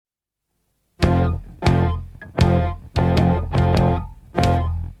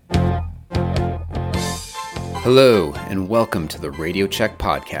Hello, and welcome to the Radio Check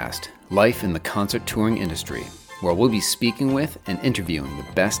Podcast, Life in the Concert Touring Industry, where we'll be speaking with and interviewing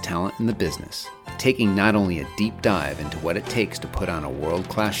the best talent in the business, taking not only a deep dive into what it takes to put on a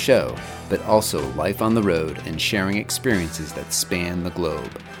world-class show, but also life on the road and sharing experiences that span the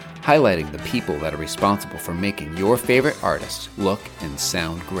globe, highlighting the people that are responsible for making your favorite artists look and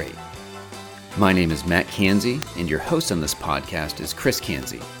sound great. My name is Matt Kanzi, and your host on this podcast is Chris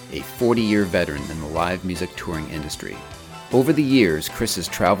Kanzi, a 40-year veteran in the live music touring industry. Over the years, Chris has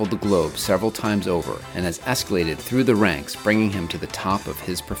traveled the globe several times over and has escalated through the ranks, bringing him to the top of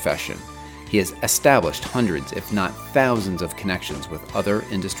his profession. He has established hundreds, if not thousands, of connections with other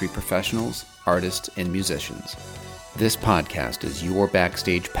industry professionals, artists, and musicians. This podcast is your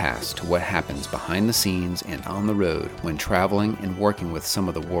backstage pass to what happens behind the scenes and on the road when traveling and working with some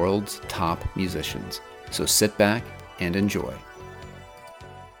of the world's top musicians. So sit back and enjoy.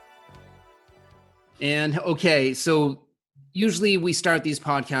 And okay, so usually we start these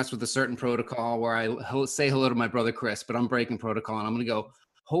podcasts with a certain protocol where I say hello to my brother Chris, but I'm breaking protocol and I'm going to go,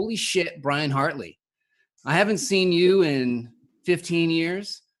 holy shit, Brian Hartley. I haven't seen you in 15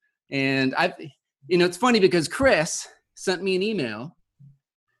 years. And it's funny because Chris sent me an email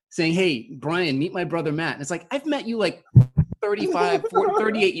saying, hey, Brian, meet my brother Matt. And it's like, I've met you like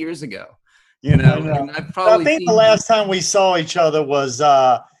 38 years ago. And I've probably I think the last time we saw each other was,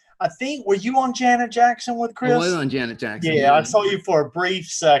 were you on Janet Jackson with Chris? I was on Janet Jackson. Yeah, I saw you for a brief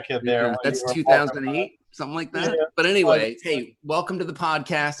second there. That's 2008, something like that. Yeah. But anyway, hey, welcome to the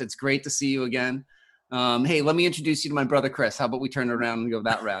podcast. It's great to see you again. Hey, let me introduce you to my brother, Chris. How about we turn it around and go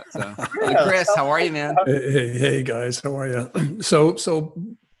that route? So, hey, Chris, how are you, man? Hey guys, how are you? So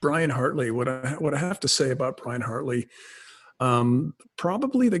Brian Hartley, what I have to say about Brian Hartley,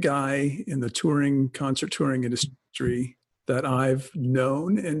 probably the guy in the concert touring industry that I've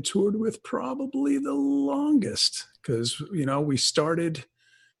known and toured with probably the longest, because, we started,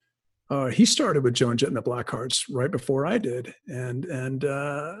 he started with Joan Jett and the Blackhearts right before I did. And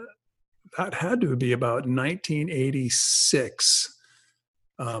that had to be about 1986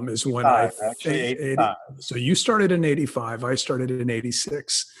 is when I think. So you started in 85, I started in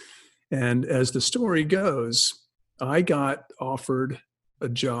 86. And as the story goes, I got offered a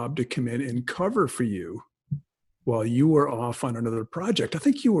job to come in and cover for you while you were off on another project. I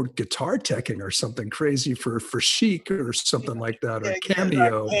think you were guitar teching or something crazy for Chic or something like that, or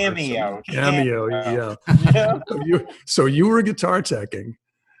Cameo. Cameo, yeah. So you were guitar teching.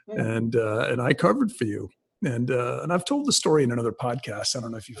 And I covered for you, and I've told the story in another podcast. I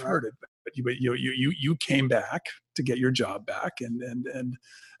don't know if you've heard it, but you came back to get your job back, and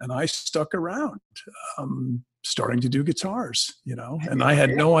I stuck around, starting to do guitars, and I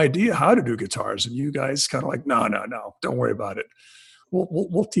had no idea how to do guitars, and you guys kind of like, no, don't worry about it.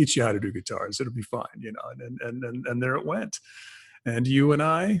 We'll teach you how to do guitars. It'll be fine, and there it went, and you and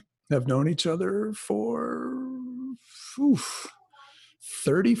I have known each other for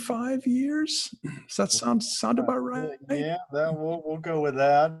 35 years. Does that sound about right? Yeah, we'll go with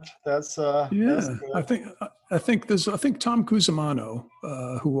that. That's That's I think Tom Cusimano,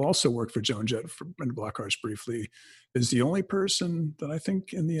 who also worked for Joan Jett and Blackhearts briefly, is the only person that I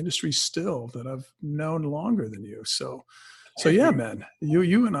think in the industry still that I've known longer than you. So yeah, man,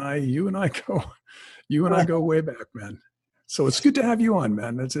 you and I go way back, man. So it's good to have you on,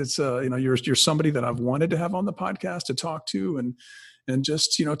 man. It's you're somebody that I've wanted to have on the podcast to talk to and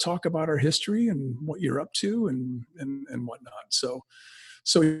just, talk about our history and what you're up to and whatnot. So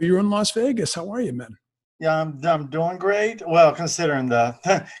you're in Las Vegas. How are you, man? Yeah, I'm doing great. Well, considering the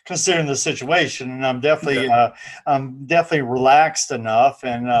situation, and I'm definitely relaxed enough,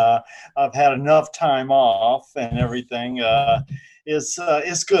 and I've had enough time off and everything.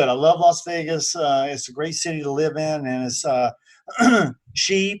 It's good. I love Las Vegas. It's a great city to live in, and it's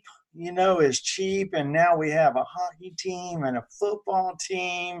cheap. Is cheap, and now we have a hockey team and a football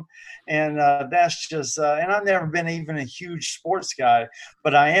team, and that's just and I've never been even a huge sports guy,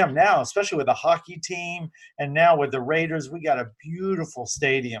 but I am now, especially with the hockey team, and now with the Raiders. We got a beautiful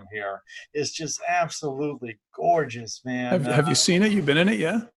stadium here. It's just absolutely gorgeous, man. Have you seen it? You've been in it,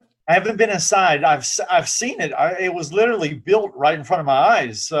 yeah? I haven't been inside. I've seen it. It was literally built right in front of my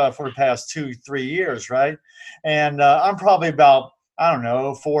eyes for the past 2-3 years, right? And I'm probably about, I don't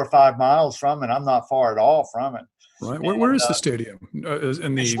know, 4 or 5 miles from it. I'm not far at all from it. Right. Where is the stadium?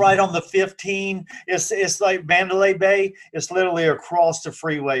 It's right on the 15. It's like Mandalay Bay. It's literally across the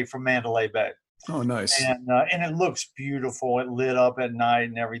freeway from Mandalay Bay. Oh, nice. And it looks beautiful. It lit up at night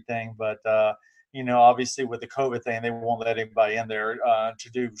and everything. But obviously with the COVID thing, they won't let anybody in there to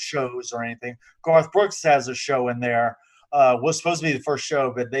do shows or anything. Garth Brooks has a show in there was supposed to be the first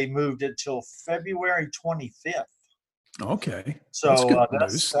show, but they moved it till February 25th. Okay. So that's good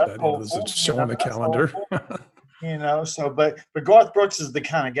that's news. hopeful. There's a show on the calendar. So, but Garth Brooks is the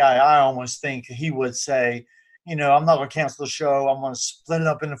kind of guy I almost think he would say, I'm not going to cancel the show. I'm going to split it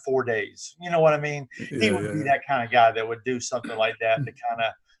up into 4 days. You know what I mean? He would be that kind of guy that would do something like that to kind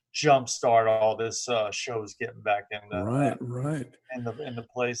of jumpstart all this shows getting back in the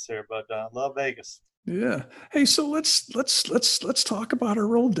place there. But love Vegas. Yeah. Hey, so let's talk about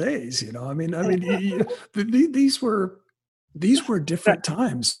our old days. I mean, these were different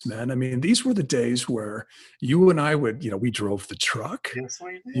times, man. I mean, these were the days where you and I would, we drove the truck. Yes,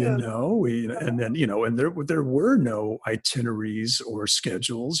 we did. And then, and there were no itineraries or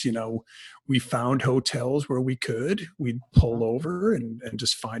schedules. We found hotels where we'd pull over and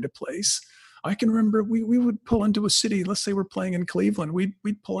just find a place. I can remember we would pull into a city. Let's say we're playing in Cleveland.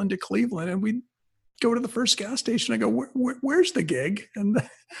 We'd pull into Cleveland and we'd go to the first gas station. I go, where's the gig? And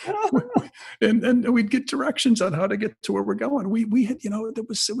and we'd get directions on how to get to where we're going. We had,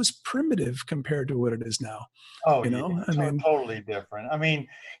 it was primitive compared to what it is now. Oh, totally different. I mean,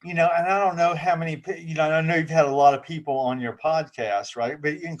 and I don't know how many, I know you've had a lot of people on your podcast, right?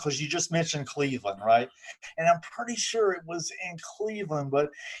 But because you just mentioned Cleveland, right? And I'm pretty sure it was in Cleveland,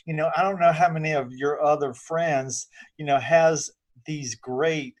 but, I don't know how many of your other friends, has these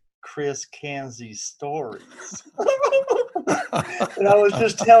great Chris Kansi stories. And I was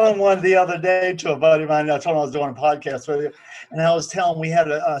just telling one the other day to a buddy of mine. I told him I was doing a podcast with you, and I was telling we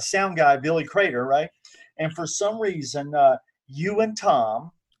had a sound guy, Billy Crater, right? And for some reason, you and Tom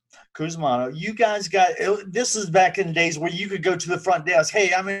Cusmano, you guys this is back in the days where you could go to the front desk.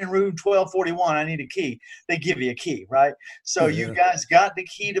 Hey, I'm in room 1241. I need a key. They give you a key, right? So you guys got the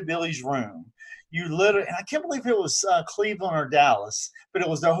key to Billy's room. You literally, and I can't believe it was Cleveland or Dallas, but it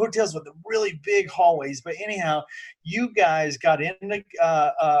was the hotels with the really big hallways. But anyhow, you guys got into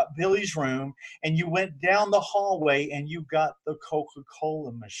Billy's room and you went down the hallway and you got the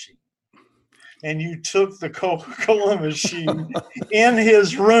Coca-Cola machine. And you took the Coca-Cola machine in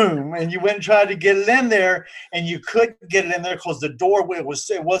his room and you went and tried to get it in there and you couldn't get it in there because the door, it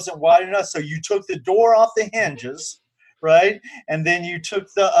wasn't wide enough. So you took the door off the hinges. Right, and then you took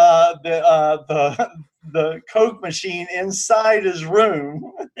the Coke machine inside his room,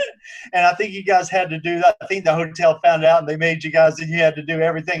 and I think you guys had to do that. I think the hotel found out, and they made you guys, and you had to do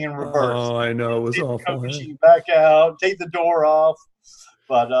everything in reverse. Oh, I know, it was awful. Coke machine back out, take the door off.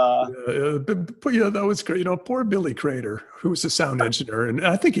 But that was great. Poor Billy Crater, who was a sound engineer, and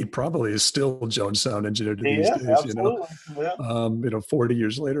I think he probably is still Jones sound engineer to these days. Absolutely. 40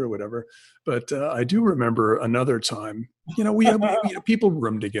 years later or whatever. But I do remember another time. We had people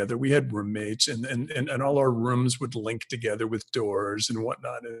roomed together. We had roommates, and all our rooms would link together with doors and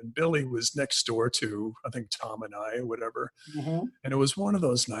whatnot. And Billy was next door to, I think, Tom and I or whatever. Mm-hmm. And it was one of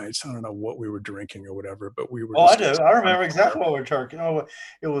those nights. I don't know what we were drinking or whatever, but we were. Oh, I do. I remember exactly what we were drinking.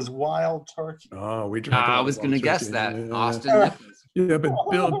 It was Wild Turkey. Oh, we drank. I was going to guess that. Yeah. Austin. Yeah,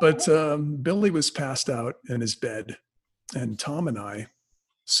 but Billy was passed out in his bed, and Tom and I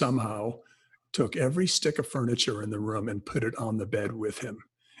somehow took every stick of furniture in the room and put it on the bed with him,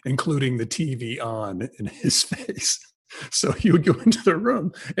 including the TV on in his face. So he would go into the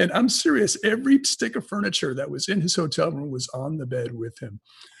room, and I'm serious, every stick of furniture that was in his hotel room was on the bed with him.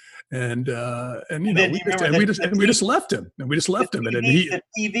 And we just left him. And the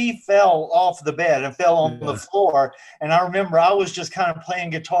TV fell off the bed and fell on the floor. And I remember I was just kind of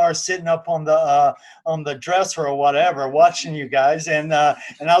playing guitar, sitting up on the dresser or whatever, watching you guys. And I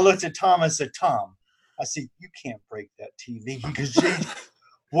looked at Tom and said, "Tom," I said, "you can't break that TV." Because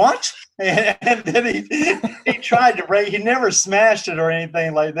what? And then he tried to break. He never smashed it or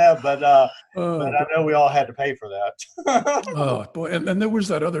anything like that, but I know we all had to pay for that. Oh boy! And there was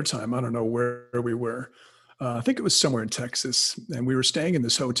that other time. I don't know where we were. I think it was somewhere in Texas, and we were staying in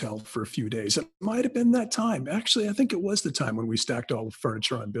this hotel for a few days. It might have been that time. Actually, I think it was the time when we stacked all the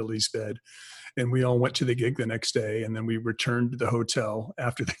furniture on Billy's bed, and we all went to the gig the next day, and then we returned to the hotel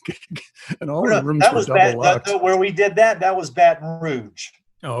after the gig, and all the rooms were double locked. Where we did that was Baton Rouge.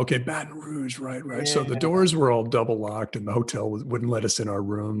 Oh, okay. Baton Rouge. Right. Yeah. So the doors were all double locked and the hotel wouldn't let us in our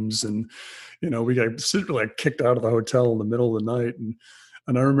rooms. And, we got kicked out of the hotel in the middle of the night. And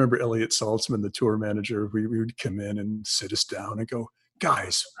I remember Elliot Saltzman, the tour manager, we would come in and sit us down and go,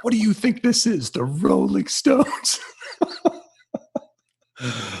 "Guys, what do you think this is? The Rolling Stones?"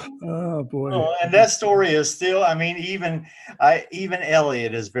 Oh boy! Oh, and that story is still. I mean, even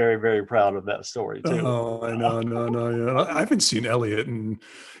Elliot is very, very proud of that story too. Oh, I know, no. Yeah. I haven't seen Elliot, and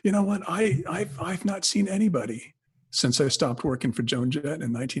you know what? I've not seen anybody since I stopped working for Joan Jett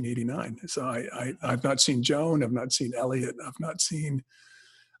in 1989. So I've not seen Joan. I've not seen Elliot. I've not seen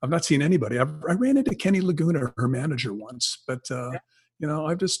anybody. I ran into Kenny Laguna, her manager, once, but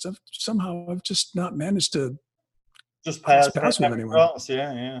I've just not managed to just pass with anyone. Else.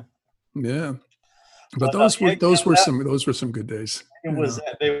 Yeah. But those were some good days.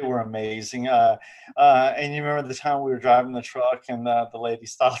 They were amazing. And you remember the time we were driving the truck and the lady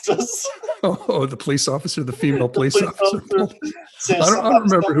stopped us. Oh, the police officer, the female police officer. I don't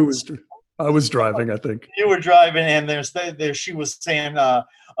remember who was. I was driving, I think. You were driving, and there she was saying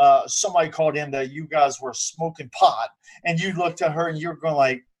somebody called in that you guys were smoking pot, and you looked at her and you were going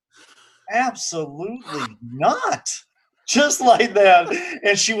like, absolutely not, just like that.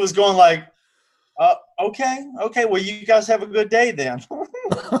 And she was going like, okay, well, you guys have a good day then.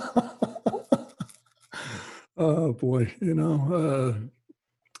 Oh boy,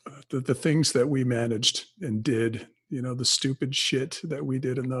 the things that we managed and did, the stupid shit that we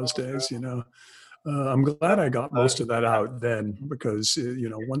did in those days, I'm glad I got most of that out then, because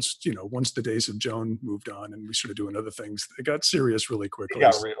once the days of Joan moved on and we started doing other things, it got serious really quickly.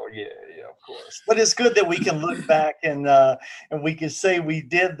 It got real, yeah, of course. But it's good that we can look back and we can say we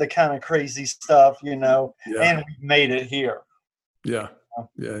did the kind of crazy stuff, and we made it here. Yeah.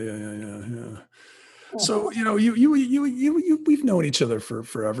 So we've known each other for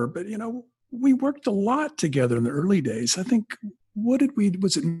forever, but we worked a lot together in the early days. I think. Was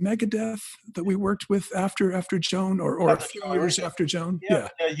it Megadeth that we worked with after Joan, or a few years after Joan? Yeah,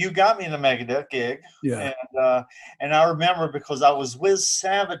 you got me the Megadeth gig. Yeah. And I remember because I was with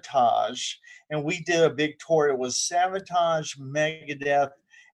Savatage and we did a big tour. It was Savatage, Megadeth,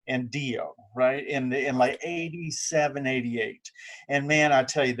 and Dio, right? In like 87, 88. And man, I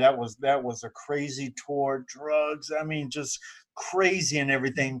tell you, that was a crazy tour, drugs. I mean, just crazy and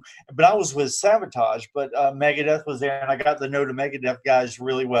everything. But I was with Savatage, but Megadeth was there, and I got to know the Megadeth guys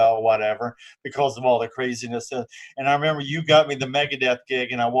really well, whatever, because of all the craziness. And I remember you got me the Megadeth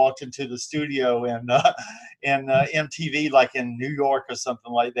gig, and I walked into the studio in MTV, like in New York or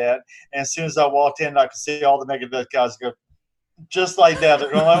something like that. And as soon as I walked in, I could see all the Megadeth guys go just like that. They're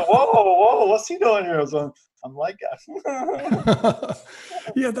going like, whoa, what's he doing here? I'm like,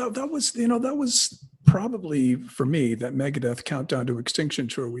 yeah, that was probably for me, that Megadeth Countdown to Extinction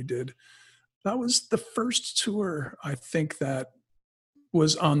tour we did. That was the first tour, I think, that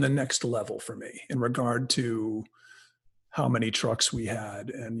was on the next level for me in regard to how many trucks we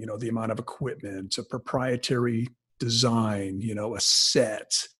had and, the amount of equipment, a proprietary design, a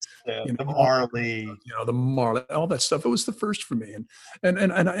set. The Marley, the Marley, all that stuff. It was the first for me,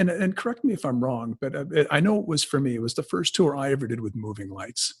 and correct me if I'm wrong, but I know it was for me. It was the first tour I ever did with Moving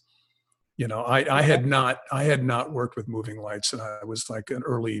Lights. I had not worked with Moving Lights, and I was like an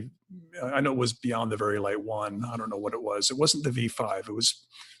early. I know it was Beyond the Very Light One. I don't know what it was. It wasn't the V5. It was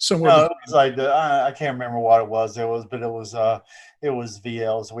somewhere. No, it was like I can't remember what it was. It was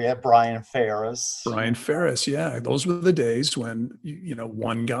VLs. We had Brian Ferris. Yeah, those were the days when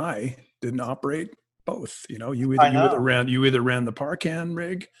one guy didn't operate both. You either ran the Parcan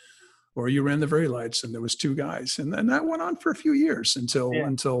rig, or you ran the Very Lights, and there was two guys, and that went on for a few years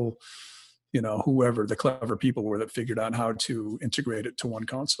until whoever the clever people were that figured out how to integrate it to one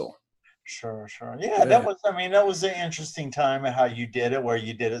console. Sure. Yeah, that was an interesting time at how you did it, where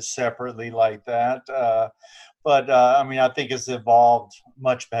you did it separately like that. But I think it's evolved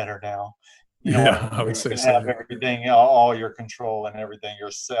much better now. I would say so. Have everything, all your control and everything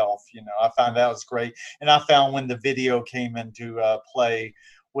yourself. I found that was great. And I found when the video came into play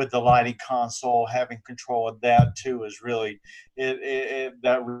with the lighting console, having control of that too is really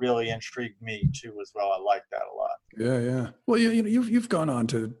that really intrigued me too as well. I like that a lot. Yeah. Well, you've gone on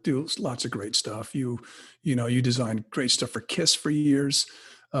to do lots of great stuff. You designed great stuff for Kiss for years.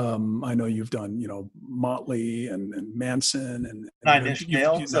 I know you've done Motley and Manson and Nine Inch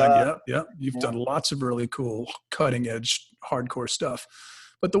Nails. You've done lots of really cool cutting edge hardcore stuff.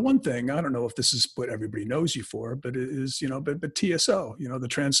 But the one thing, I don't know if this is what everybody knows you for, but it is, but TSO, the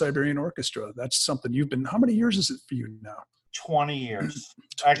Trans-Siberian Orchestra, that's something you've been, how many years is it for you now? 20 years.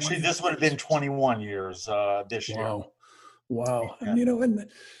 Actually, this would have been 21 years this year. Wow. Yeah.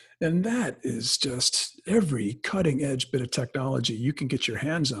 And that is just every cutting edge bit of technology you can get your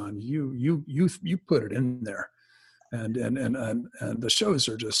hands on. You put it in there. And the shows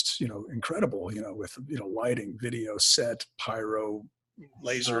are just, incredible, with, lighting, video, set, pyro,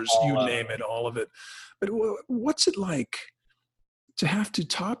 lasers, you name it, all of it. But what's it like to have to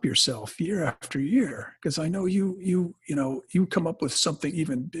top yourself year after year? Because I know you come up with something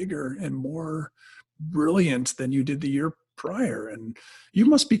even bigger and more brilliant than you did the year prior, and you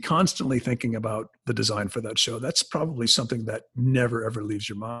must be constantly thinking about the design for that show. That's probably something that never ever leaves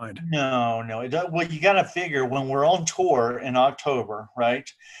your mind. No. Well, you got to figure when we're on tour in October, right?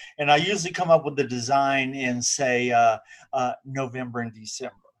 And I usually come up with the design in, say, November and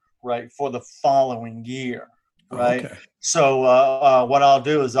December, right, for the following year, right? Okay. So what I'll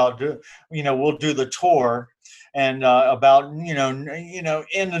do is we'll do the tour, and about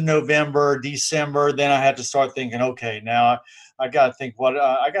end of November, December, then I have to start thinking, okay, now I got to think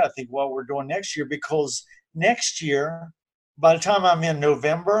what we're doing next year, because next year, by the time I'm in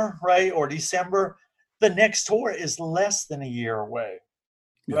November, right, or December, the next tour is less than a year away,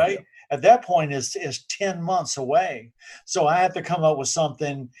 right? Yeah. At that point is 10 months away. So I have to come up with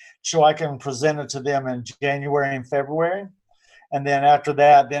something so I can present it to them in January and February. And then after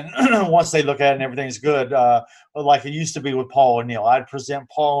that, then once they look at it and everything's good, like it used to be with Paul O'Neill, I'd present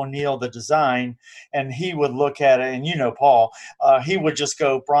Paul O'Neill the design, and he would look at it, and Paul, he would just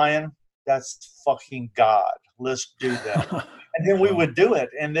go, Brian, that's fucking God. Let's do that. And then we would do it.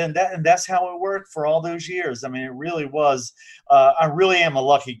 And then that's how it worked for all those years. I mean, it really was, I really am a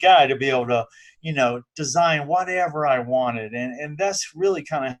lucky guy to be able to, design whatever I wanted. And that's really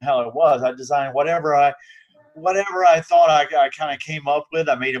kind of how it was. I designed whatever I thought I kind of came up with.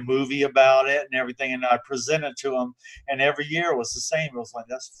 I made a movie about it and everything, and I presented to them. And every year it was the same. It was like,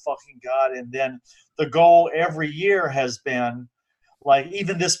 that's fucking God. And then the goal every year has been, like,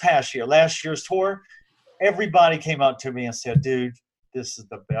 even this past year, last year's tour, everybody came up to me and said, dude, this is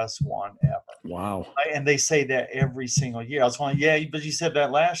the best one ever. Wow. And they say that every single year. I was going, yeah, but you said that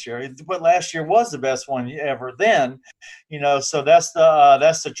last year. But last year was the best one ever then. So that's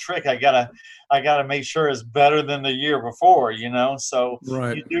the trick. I gotta make sure it's better than the year before, So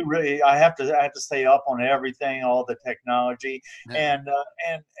right. You do really, I have to stay up on everything, all the technology. Yeah.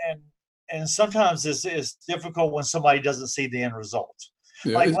 And sometimes it's difficult when somebody doesn't see the end result.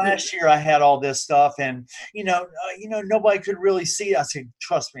 Yeah. Like last year, I had all this stuff, and nobody could really see it. I said,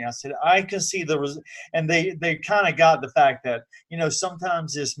 "Trust me." I said, "I can see the." And they kind of got the fact that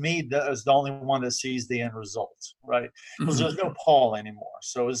sometimes it's me that is the only one that sees the end result, right? Because there's no Paul anymore,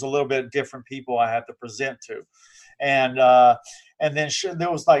 so it's a little bit different people I have to present to, and then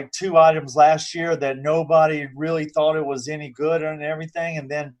there was like 2 items last year that nobody really thought it was any good and everything,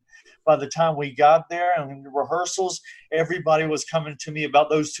 and then by the time we got there and rehearsals, everybody was coming to me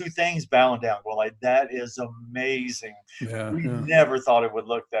about those 2 things, bowing down, going like, that is amazing. Yeah, we never thought it would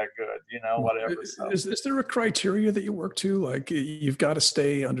look that good, whatever. So. Is there a criteria that you work to? Like, you've got to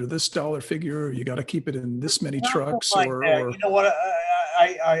stay under this dollar figure, or you got to keep it in this many trucks? Like or you know what?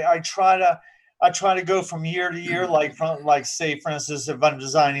 I try to go from year to year, like say, for instance, if I'm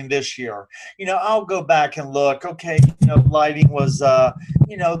designing this year, I'll go back and look, okay, lighting was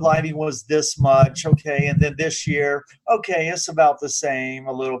this much. Okay. And then this year, okay, it's about the same,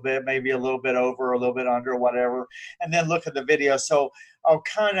 a little bit, maybe a little bit over, a little bit under, whatever. And then look at the video. So I'll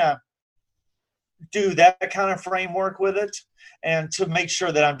kind of do that kind of framework with it, and to make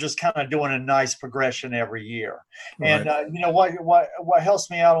sure that I'm just kind of doing a nice progression every year. Right. And what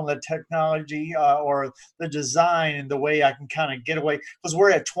helps me out on the technology or the design and the way I can kind of get away, because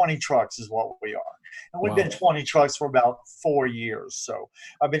we're at 20 trucks is what we are. And we've been 20 trucks for about 4 years. So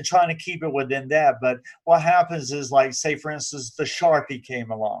I've been trying to keep it within that. But what happens is, like, say, for instance, the Sharpie came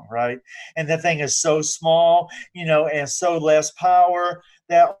along, right? And the thing is so small, and so less power,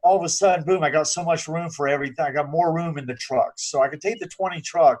 that all of a sudden, boom, I got so much room for everything. I got more room in the trucks. So I could take the 20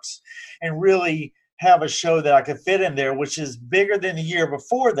 trucks and really have a show that I could fit in there, which is bigger than the year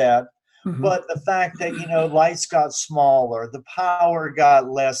before that. Mm-hmm. But the fact that, lights got smaller, the power got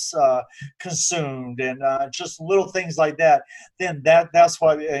less consumed, and just little things like that, then that's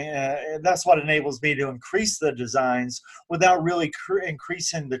what enables me to increase the designs without really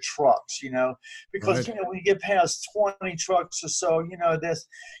increasing the trucks, because, right. When you get past 20 trucks or so,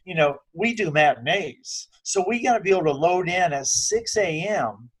 we do matinees. So we got to be able to load in at 6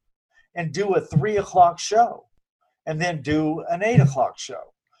 a.m. and do a 3 o'clock show, and then do an 8 o'clock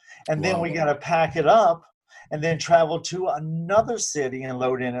show. And then we got to pack it up and then travel to another city and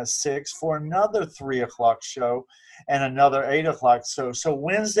load in at 6 for another 3 o'clock show and another 8 o'clock show. So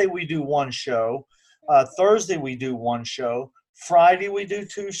Wednesday we do 1 show. Thursday we do 1 show. Friday we do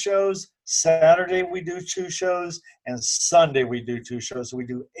 2 shows. Saturday we do 2 shows. And Sunday we do 2 shows. So we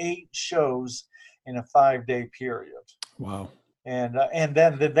do 8 shows in a 5-day period. Wow. And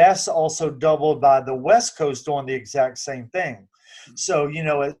then that's also doubled by the West Coast doing the exact same thing. So,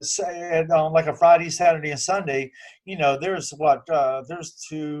 it's on like a Friday, Saturday, and Sunday, there's 12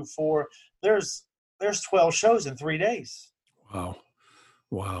 shows in 3 days. Wow.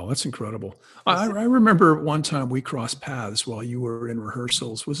 Wow, that's incredible. I remember one time we crossed paths while you were in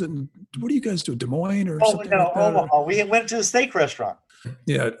rehearsals. Was it, what do you guys do, Des Moines or something like that? Omaha. We went to a steak restaurant.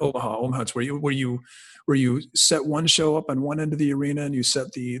 Yeah, Omaha. It's where you set one show up on one end of the arena and you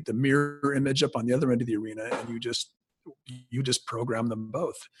set the mirror image up on the other end of the arena, and you just program them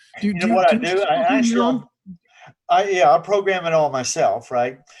both. You know what I do? I program it all myself,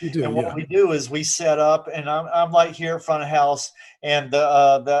 right? You do, and what we do is we set up, and I'm like here in front of house, and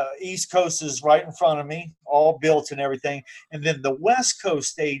the East Coast is right in front of me, all built and everything, and then the West Coast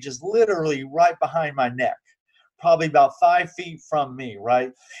stage is literally right behind my neck, probably about 5 feet from me,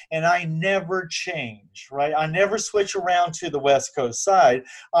 right? And I never change, right? I never switch around to the West Coast side.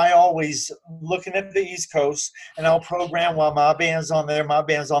 I always looking at the East Coast, and I'll program while my band's on there,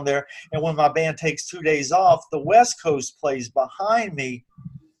 and when my band takes 2 days off, the West Coast plays behind me,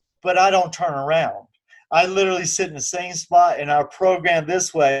 but I don't turn around. I literally sit in the same spot, and I program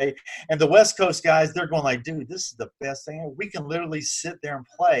this way. And the West Coast guys, they're going like, dude, this is the best thing. We can literally sit there and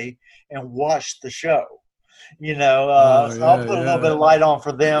play and watch the show. So I'll put a little bit of light on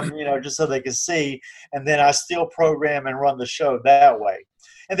for them, just so they can see, and then I still program and run the show that way.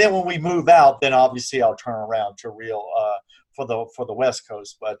 And then when we move out, then obviously I'll turn around to real for the West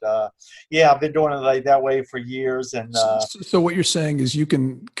Coast. But I've been doing it like that way for years. And so what you're saying is you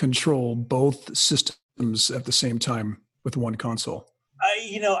can control both systems at the same time with one console.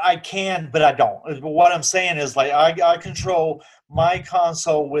 I can, but I don't. What I'm saying is, like, I control my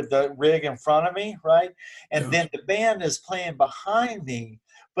console with the rig in front of me, right? And then the band is playing behind me,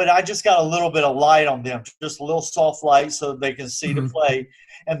 but I just got a little bit of light on them, just a little soft light so they can see the play.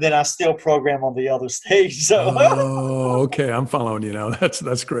 And then I still program on the other stage. So. Oh, okay. I'm following you now.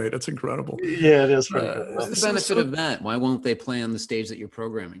 That's great. That's incredible. Yeah, it is pretty cool. What's the benefit of that? Why won't they play on the stage that you're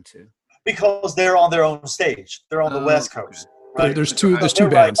programming to? Because they're on their own stage. They're on the West Coast. Right. There's two bands.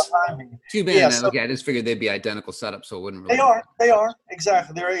 Right, two bands. Yeah, so, okay, I just figured they'd be identical setups, so it wouldn't really. They are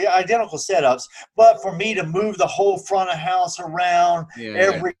exactly. They're identical setups. But for me to move the whole front of house around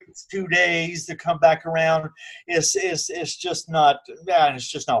every 2 days to come back around is just not.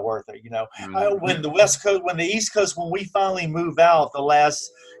 It's just not worth it. When the West Coast, when the East Coast, when we finally move out, the last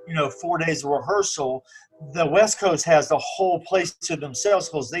 4 days of rehearsal, the West Coast has the whole place to themselves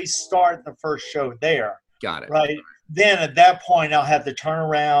because they start the first show there. Got it. Right. Then at that point, I'll have to turn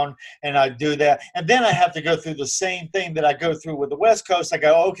around and I do that. And then I have to go through the same thing that I go through with the West Coast. I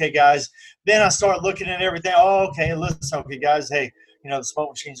go, okay, guys. Then I start looking at everything. Oh, okay, listen, okay, guys, hey, the smoke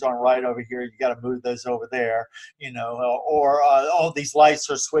machines aren't right over here. You got to move those over there, these lights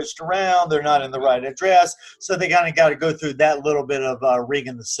are switched around. They're not in the right address. So they kind of got to go through that little bit of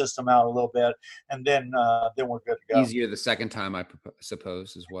rigging the system out a little bit. And then we're good to go. Easier the second time, I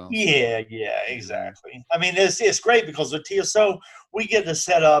suppose, as well. Yeah, exactly. I mean, it's great because with TSO, we get to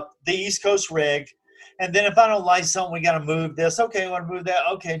set up the East Coast rig. And then if I don't like something, we got to move this. Okay, I want to move that.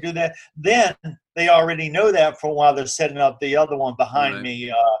 Okay, do that. Then they already know that for a while. They're setting up the other one behind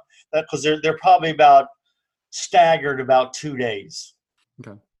me because they're probably about staggered about 2 days.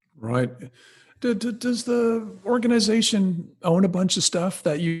 Okay, right. Does the organization own a bunch of stuff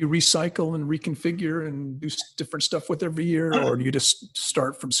that you recycle and reconfigure and do different stuff with every year, or do you just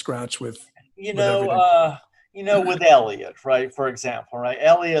start from scratch with? With Elliot, right? For example, right?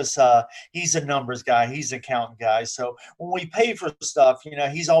 Elliot's, he's a numbers guy. He's an accountant guy. So when we pay for stuff,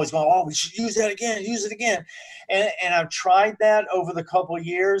 he's always going, oh, we should use it again. And I've tried that over the couple of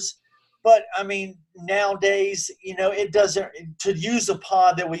years. But, I mean, nowadays, it doesn't, to use a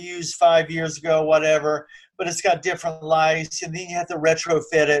pod that we used 5 years ago, whatever, but it's got different lights, and then you have to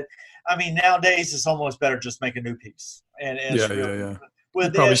retrofit it. I mean, nowadays, it's almost better just make a new piece. Yeah. You're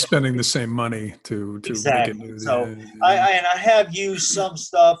probably spending the same money to exactly. make it new. So I have used some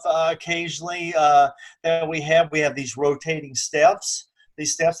stuff occasionally that we have these rotating steps.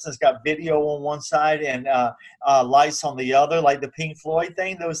 These steps that's got video on one side and lights on the other, like the Pink Floyd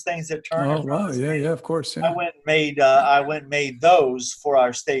thing. Those things that turn. Oh wow, yeah, of course. Yeah. I went and made those for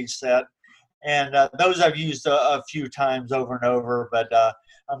our stage set, and those I've used a few times over and over, but.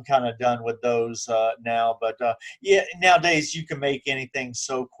 I'm kind of done with those now, but nowadays you can make anything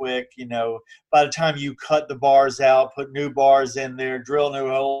so quick. By the time you cut the bars out, put new bars in there, drill new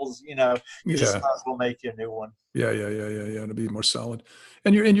holes, you just might as well make you a new one. Yeah, to be more solid.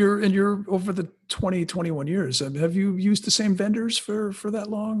 And you're over the 21 years. Have you used the same vendors for that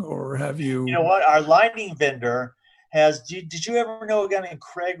long, or have you? You know what? Our lighting vendor has. Did you ever know a guy named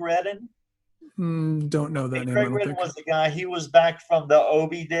Craig Redden? Don't know that name. Craig Redden was the guy. He was back from the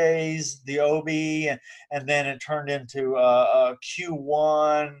Obi days, the Obi, and then it turned into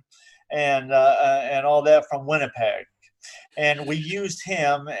Q1 and all that from Winnipeg. And we used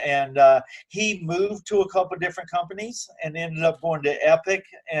him, and he moved to a couple of different companies and ended up going to Epic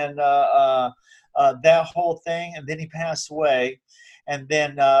and that whole thing. And then he passed away. And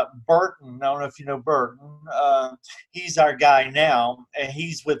then Burton, I don't know if you know Burton, he's our guy now, and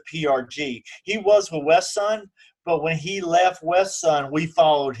he's with PRG. He was with Westsun, but when he left Westsun, we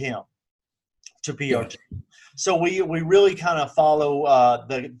followed him to PRG. Yeah. So we really kind of follow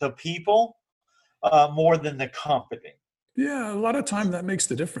the people more than the company. Yeah, a lot of time that makes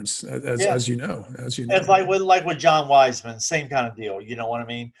the difference, as you know. It's like with John Wiseman, same kind of deal. You know what I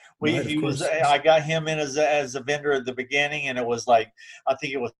mean? I got him in as a vendor at the beginning, and it was like, I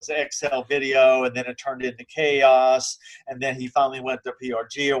think it was XL Video, and then it turned into Chaos, and then he finally went to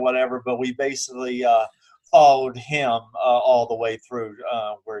PRG or whatever. But we basically followed him all the way through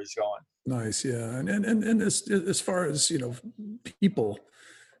where he's going. Nice, yeah, and as far as people,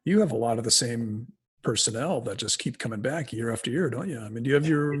 you have a lot of the same personnel that just keep coming back year after year, don't you? I mean, do you have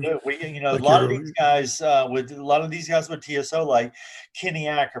your? A lot of these guys with TSO, like Kenny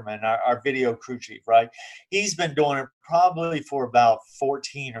Ackerman, our video crew chief, right? He's been doing it probably for about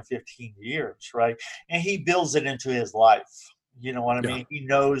 14 or 15 years, right? And he builds it into his life. You know what I mean? He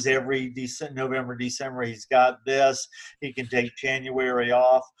knows every November, December, he's got this. He can take January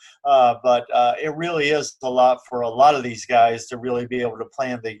off. But it really is a lot for a lot of these guys to really be able to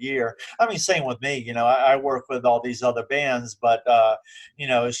plan the year. I mean, same with me. I work with all these other bands, but,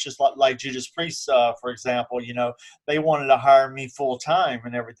 it's just like Judas Priest, for example. They wanted to hire me full time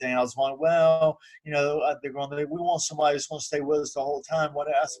and everything. I was going, well, they're going, we want somebody who's going to stay with us the whole time.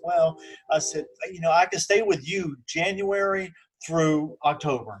 I said, I can stay with you January through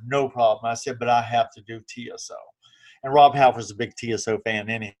October, no problem. I said, but I have to do TSO. And Rob Halford's a big TSO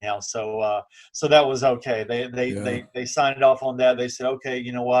fan anyhow, so that was okay. They signed off on that. They said, okay,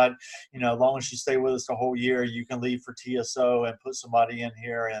 you know what, as long as you stay with us the whole year, you can leave for TSO and put somebody in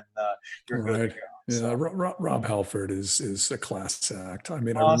here, and you're good to go. Yeah, so. Rob Halford is a class act. I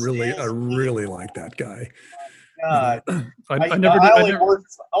mean, I really like that guy. God, I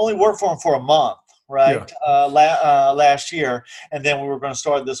only worked for him for a month. Right, last year, and then we were going to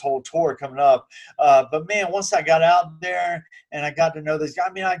start this whole tour coming up. But man, once I got out there and I got to know this guy,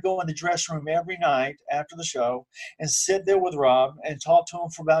 I'd go in the dressing room every night after the show and sit there with Rob and talk to him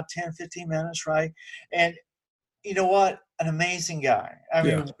for about 10, 15 minutes, right? And you know what? An amazing guy. I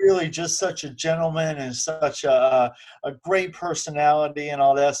mean, really just such a gentleman and such a great personality and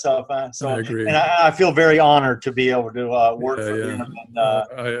all that stuff. So, I agree. And I feel very honored to be able to work for him. And,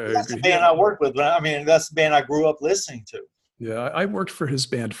 that's the band I work with. But that's the band I grew up listening to. Yeah, I worked for his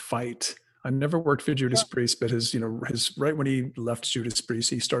band Fight. I never worked for Judas Priest, but his right when he left Judas Priest,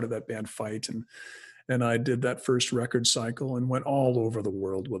 he started that band Fight, and I did that first record cycle and went all over the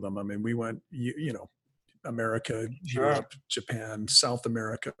world with them. I mean, we went, America, Europe, Japan, South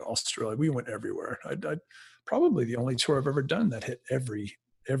America, Australia. We went everywhere. I probably the only tour I've ever done that hit every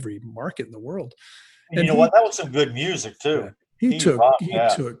market in the world. And you know what? That was some good music too. Yeah, he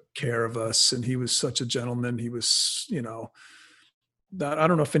took care of us, and he was such a gentleman. He was, that I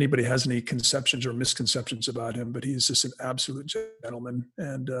don't know if anybody has any conceptions or misconceptions about him, but he's just an absolute gentleman,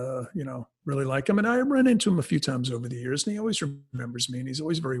 and really like him. And I ran into him a few times over the years, and he always remembers me, and he's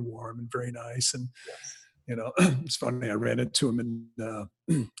always very warm and very nice. And it's funny, I ran into him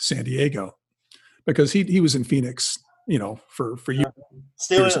in San Diego because he was in Phoenix, for years.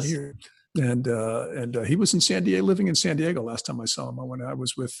 Still is. And he was in San Diego, living in San Diego last time I saw him. I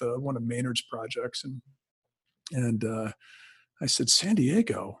was with one of Maynard's projects, and I said, San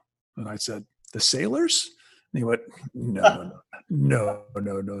Diego, and I said, the Sailors? And he went, no,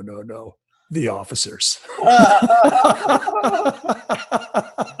 the Officers.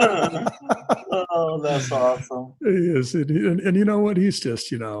 Oh, that's awesome. He is, and you know what? He's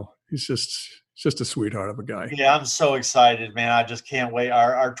just a sweetheart of a guy. Yeah, I'm so excited, man. I just can't wait.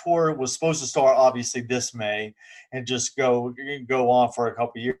 Our tour was supposed to start obviously this May and just go on for a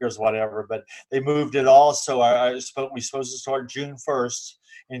couple of years, whatever. But they moved it all, so we're supposed to start June 1st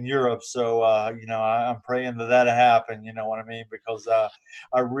in Europe. So I'm praying that happen. You know what I mean? Because I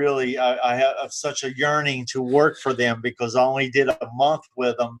have such a yearning to work for them, because I only did a month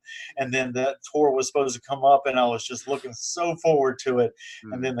with them, and then the tour was supposed to come up, and I was just looking so forward to it.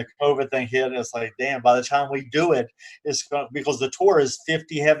 And then the COVID thing hit, and it's like, damn, by the time we do it, because the tour is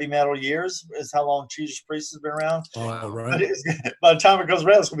 50 heavy metal years is how long Jesus Priest has been around. Oh, right. But by the time it goes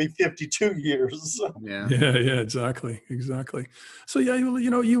around, it's going to be 52 years. Yeah, exactly. So yeah,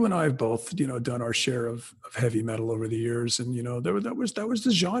 you and I have both, done our share of heavy metal over the years, and that was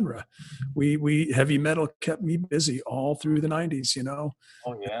the genre. We heavy metal kept me busy all through the 90s,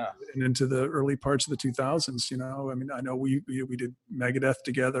 Oh yeah, and into the early parts of the 2000s. I mean, I know we did Megadeth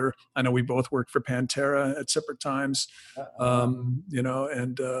together. I know we both worked for Pantera at separate times,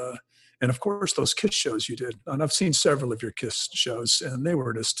 and of course those Kiss shows you did, and I've seen several of your Kiss shows, and they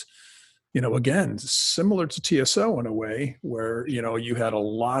were just, again, similar to TSO in a way, where, you had a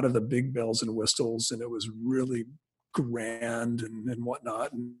lot of the big bells and whistles, and it was really grand and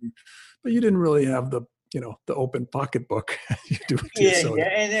whatnot. But you didn't really have the open pocketbook you do with TSO. Yeah.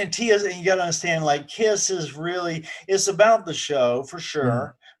 And TSO, you got to understand, like, Kiss is really, it's about the show for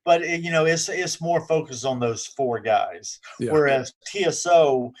sure. But it's more focused on those four guys. Yeah. Whereas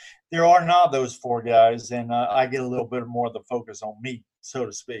TSO, there are not those four guys, and I get a little bit more of the focus on me, so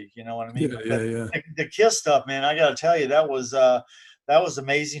to speak. You know what I mean? Yeah. The Kiss stuff, man, I got to tell you, that was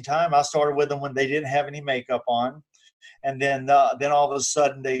amazing time. I started with them when they didn't have any makeup on, and then all of a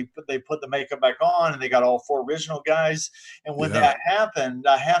sudden they put the makeup back on, and they got all four original guys. And when that happened,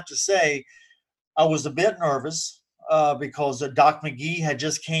 I have to say, I was a bit nervous. Because Doc McGee had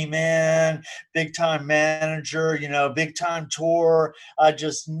just came in, big time manager, big time tour. I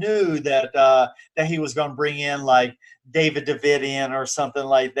just knew that he was going to bring in like David Davidian or something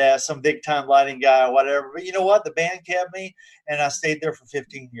like that, some big time lighting guy or whatever. But you know what? The band kept me, and I stayed there for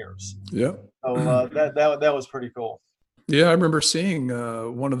 15 years. Yeah. So that was pretty cool. Yeah, I remember seeing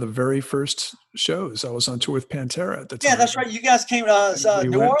one of the very first shows. I was on tour with Pantera at the time. Yeah, that's right. You guys came to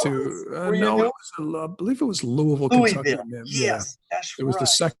New Orleans? I believe it was Louisville, Kentucky. Yes, that's right. It was the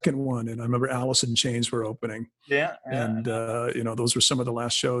second one, and I remember Alice in Chains were opening. Yeah. And those were some of the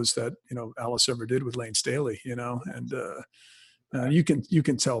last shows that Alice ever did with Lane Staley. And you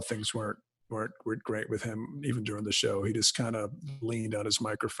can tell things weren't great with him even during the show. He just kind of leaned on his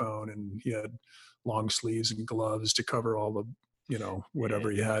microphone, and he had long sleeves and gloves to cover all the, whatever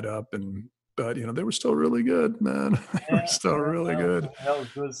he had up. But they were still really good, man. They were still really good. That was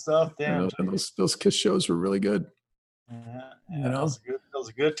good stuff. Damn. And those Kiss shows were really good. That was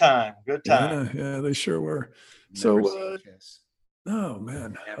a good time. Good time. Yeah, they sure were. Never so, oh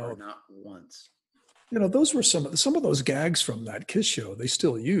man. Never, not once. Those were some of those gags from that Kiss show. They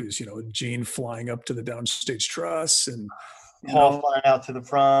still use, Gene flying up to the downstage truss, and Paul flying out to the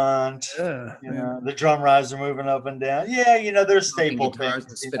front. Yeah. The drum riser moving up and down. Yeah, there's staple things.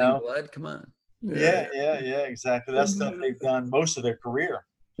 And spitting blood. Come on. Yeah, exactly. That's stuff they've done most of their career.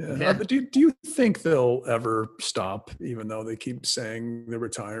 Yeah. But do you think they'll ever stop, even though they keep saying they're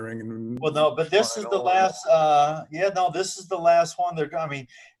retiring? Well, no, but this is the last. This is the last one.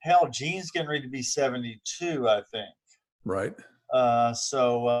 Hell, Gene's getting ready to be 72, I think. Right.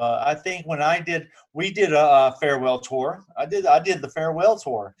 So I think when we did a farewell tour. I did the farewell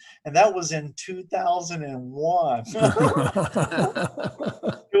tour, and that was in 2001.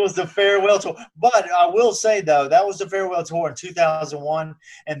 It was the farewell tour. But I will say, though, that was the farewell tour in 2001,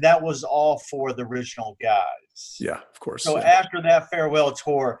 and that was all for the original guys. Yeah, of course. So after that farewell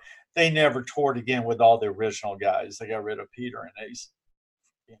tour, they never toured again with all the original guys. They got rid of Peter and Ace,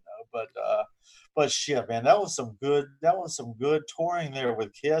 But shit, man, that was some good touring there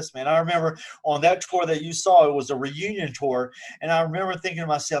with Kiss, man. I remember on that tour that you saw, it was a reunion tour, and I remember thinking to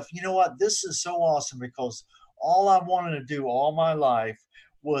myself, you know what, this is so awesome, because all I wanted to do all my life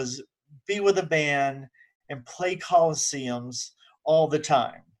was be with a band and play coliseums all the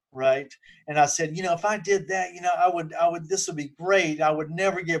time, right? And I said, if I did that, I would, this would be great. I would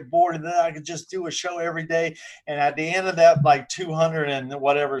never get bored of that. I could just do a show every day. And at the end of that, like 200 and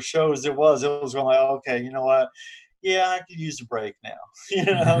whatever shows it was going like, okay, you know what? Yeah, I could use a break now,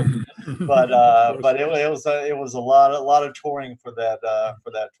 but it was a lot of touring for that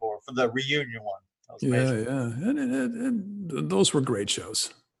tour, for the reunion one. And those were great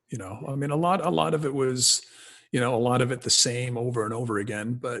shows. I mean, a lot of it was, a lot of it the same over and over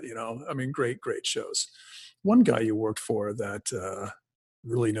again, but great shows. One guy you worked for that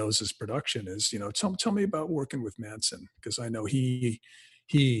really knows his production is, tell me about working with Manson, because I know he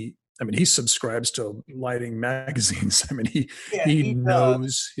subscribes to lighting magazines. He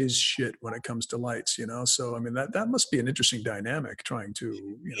knows his shit when it comes to lights, so that must be an interesting dynamic, trying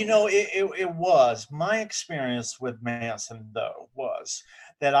to it was. My experience with Manson, though, was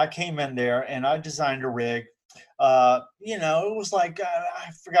that I came in there and I designed a rig. It was like, I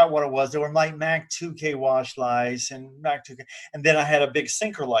forgot what it was. There were like Mac 2K wash lights and Mac 2K. And then I had a big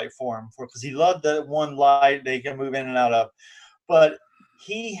sinker light for him, because he loved the one light they can move in and out of. But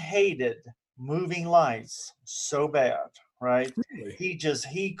he hated moving lights so bad, right? Really?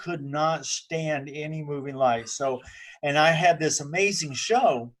 He could not stand any moving lights. So, and I had this amazing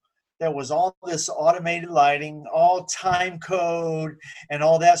show that was all this automated lighting, all time code and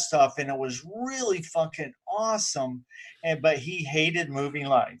all that stuff. And it was really fucking awesome. But he hated moving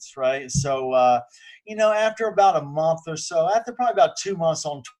lights, right? So, after about a month or so, after probably about 2 months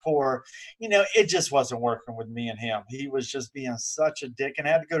on tour, it just wasn't working with me and him. He was just being such a dick. And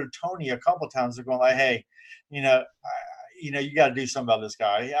I had to go to Tony a couple of times and go like, hey, you got to do something about this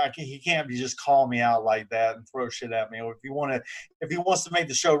guy. He can't be just calling me out like that and throw shit at me. Or if he wants to make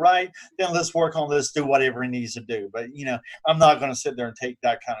the show right, then let's work on this, do whatever he needs to do. But, I'm not going to sit there and take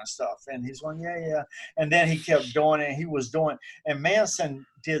that kind of stuff. And he's going, yeah. And then he kept doing it. He was doing, and Manson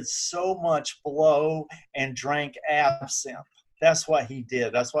did so much blow and drank absinthe. That's what he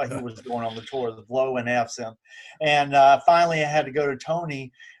did. That's what he was doing on the tour, the blow and absinthe. And finally I had to go to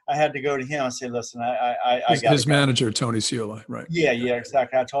Tony. I had to go to him and say, listen, I got his manager, Tony Sciola, right? Yeah,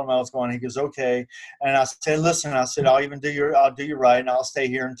 exactly. I told him I was going. He goes, okay. And I said, listen, I'll do you right, and I'll stay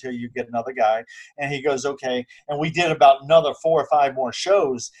here until you get another guy. And he goes, okay. And we did about another 4 or 5 more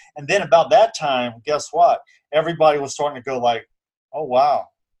shows. And then about that time, guess what? Everybody was starting to go like, oh, wow,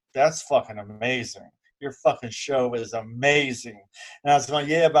 that's fucking amazing. Your fucking show is amazing. And I was going,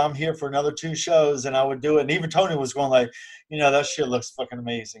 yeah, but I'm here for another 2 shows, and I would do it. And even Tony was going like, that shit looks fucking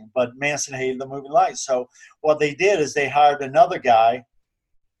amazing. But Manson hated the moving lights. So what they did is they hired another guy,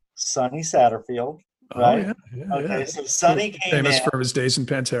 Sonny Satterfield. Right? Oh, yeah. Okay, so Sonny came famous in. for his days in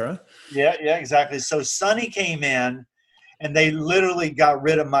Pantera. Yeah, exactly. So Sonny came in, and they literally got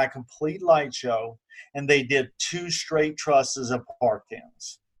rid of my complete light show, and they did 2 straight trusses of park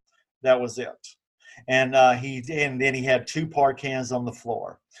cans. That was it. And then he had 2 park cans on the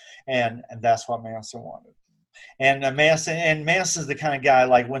floor, and that's what Manson wanted. And Manson's the kind of guy,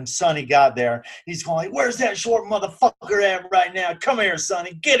 like when Sonny got there, he's going like, where's that short motherfucker at right now? Come here,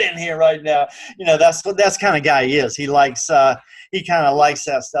 Sonny, get in here right now. That's kind of guy he is. He likes he kind of likes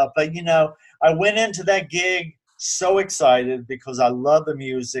that stuff. But I went into that gig so excited because I love the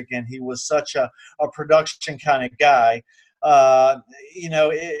music, and he was such a production kind of guy.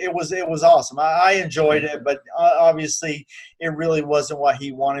 It was awesome. I enjoyed it, but obviously it really wasn't what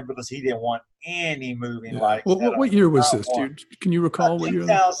he wanted because he didn't want any moving lights. Well, what year was this, dude? Can you recall what year?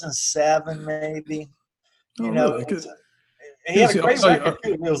 2007, maybe. Really? He had a great record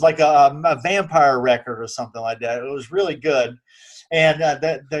too. It was like a vampire record or something like that. It was really good. And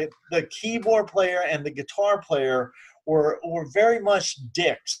the keyboard player and the guitar player were very much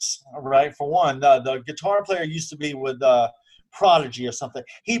dicks, right? For one, the guitar player used to be with Prodigy or something.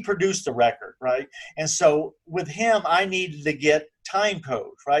 He produced the record, right? And so with him, I needed to get time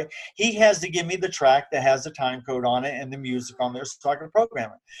code, right? He has to give me the track that has the time code on it and the music on there so I can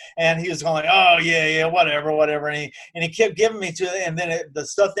program it. And he was going, oh, yeah, whatever. And he kept giving me to it. And then the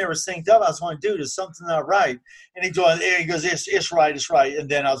stuff never synced up. I was going, dude, is something not right? And he goes, it's right. And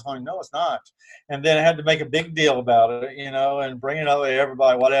then I was going, no, it's not. And then I had to make a big deal about it, and bring it up to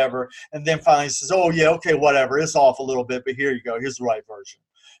everybody, whatever. And then finally he says, oh, yeah, okay, whatever. It's off a little bit, but here you go. Here's the right version.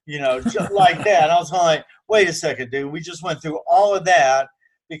 Just like that. And I was like, wait a second, dude. We just went through all of that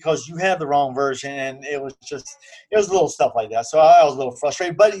because you had the wrong version. And it was little stuff like that. So I was a little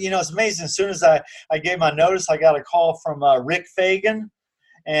frustrated. But, it's amazing. As soon as I gave my notice, I got a call from Rick Fagan.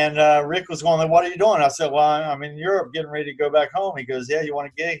 And Rick was going, what are you doing? I said, well, I'm in Europe getting ready to go back home. He goes, yeah, you want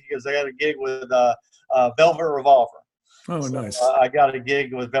a gig? He goes, I got a gig with Velvet Revolver. Oh, so, nice. I got a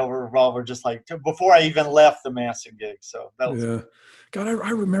gig with Velvet Revolver just like before I even left the Manson gig. So that was good. God, I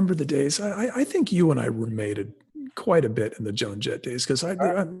remember the days. I think you and I roommated quite a bit in the Joan Jett days because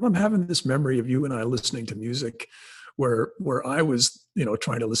I'm having this memory of you and I listening to music where I was,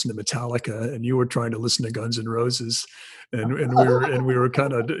 trying to listen to Metallica and you were trying to listen to Guns N' Roses, and we were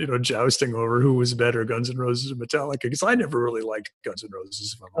kind of, jousting over who was better, Guns N' Roses or Metallica, because I never really liked Guns N'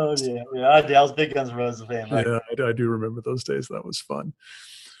 Roses. If I'm honest. I was a big Guns N' Roses fan. Right? Yeah, I do remember those days. That was fun.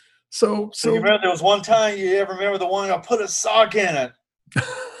 So you remember there was one time, you ever remember the one I put a sock in it?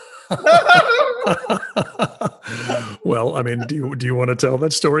 Well, I mean, do you want to tell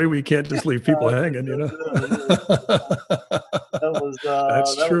that story? We can't just leave people hanging,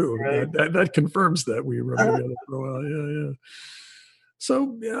 That's true. That confirms that we were together for a while. Yeah.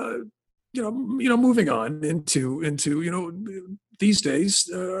 So, moving on into these days,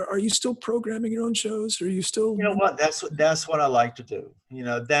 are you still programming your own shows? Are you still? You know what? That's what I like to do.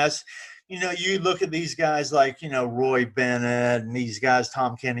 you look at these guys like, Roy Bennett and these guys,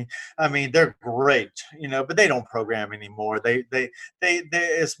 Tom Kenny. I mean, they're great, but they don't program anymore.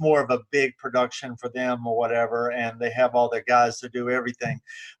 It's more of a big production for them or whatever, and they have all their guys to do everything.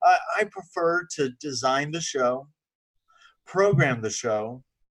 I prefer to design the show, program the show,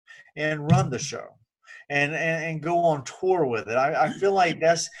 and run the show. And go on tour with it. I feel like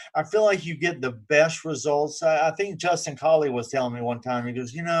you get the best results. I think Justin Colley was telling me one time, he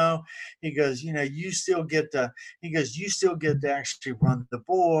goes, you still get to actually run the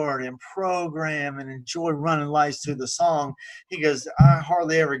board and program and enjoy running lights to the song. He goes, I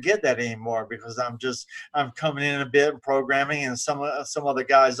hardly ever get that anymore because I'm coming in a bit and programming and some other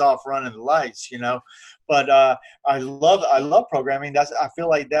guys off running the lights, But I love programming. I feel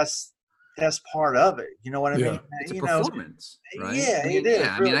like that's part of it. You know what I mean? It's a performance, right? Yeah, it is.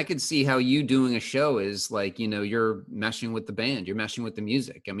 Yeah, really. I could see how you doing a show is like, you're meshing with the band, you're meshing with the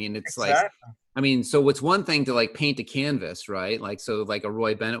music. I mean, it's exactly. So it's one thing to like paint a canvas, right? So a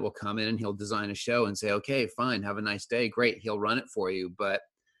Roy Bennett will come in and he'll design a show and say, okay, fine, have a nice day. Great. He'll run it for you. But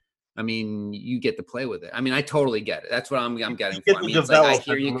you get to play with it. I totally get it. That's what I'm getting for. It's like I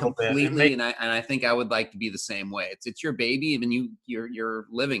hear you completely, and I think I would like to be the same way. It's your baby, and you're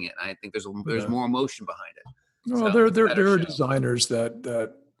living it. I think there's more emotion behind it. Well, there are designers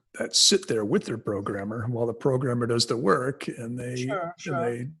that sit there with their programmer while the programmer does the work, and they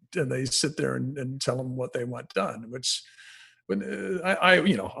sit there and tell them what they want done. Which, when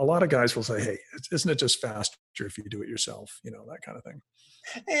a lot of guys will say, "Hey, isn't it just faster if you do it yourself?" That kind of thing.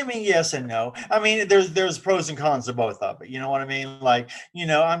 Yes and no. There's pros and cons to both of it. You know what I mean? Like,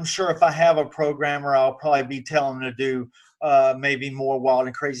 I'm sure if I have a programmer, I'll probably be telling them to do maybe more wild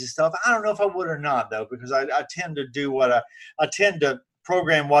and crazy stuff. I don't know if I would or not though, because I tend to do I tend to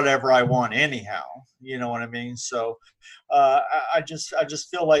program whatever I want anyhow. You know what I mean? So I just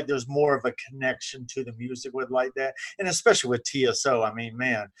feel like there's more of a connection to the music with like that, and especially with TSO.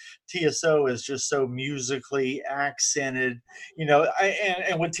 TSO is just so musically accented.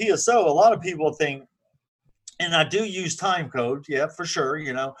 And with TSO, a lot of people think. And I do use time code, yeah, for sure,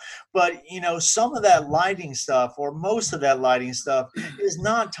 but some of that lighting stuff or most of that lighting stuff is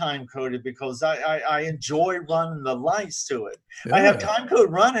not time coded because I enjoy running the lights to it. Yeah. I have time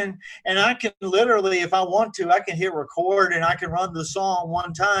code running and I can literally, if I want to, I can hit record and I can run the song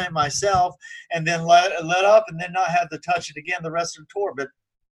one time myself and then let up and then not have to touch it again the rest of the tour. But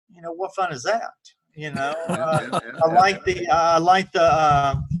what fun is that?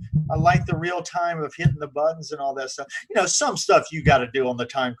 I like the real time of hitting the buttons and all that stuff. Some stuff you got to do on the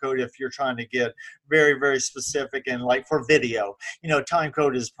time code if you're trying to get very, very specific and like for video. Time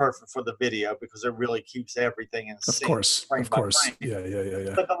code is perfect for the video because it really keeps everything in sync. Of course.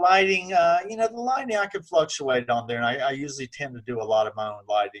 Yeah. But the lighting, the lighting I can fluctuate on there, and I usually tend to do a lot of my own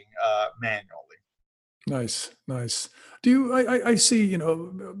lighting manually. Nice. Do you? I see.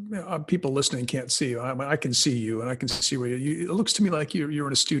 People listening can't see you. I can see you, and I can see where you. It looks to me like you're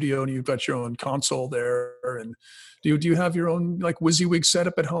in a studio and you've got your own console there. And do you have your own like WYSIWYG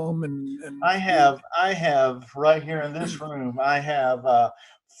setup at home? And I have right here in this room. I have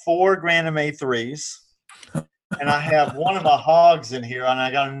 4 Grandame 3s, and I have one of my hogs in here, and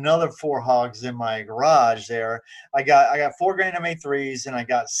I got another 4 hogs in my garage there. I got 4 Grandame 3s, and I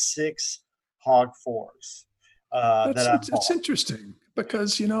got 6 Hog 4s. It's interesting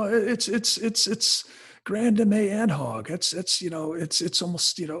because it's Grandame and Hog. It's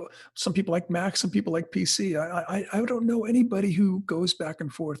almost some people like Mac, some people like PC. I don't know anybody who goes back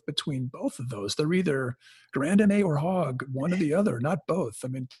and forth between both of those. They're either Grandame or Hog, one or the other, not both.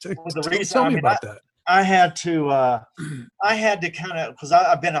 Tell me about that. I had to kind of, because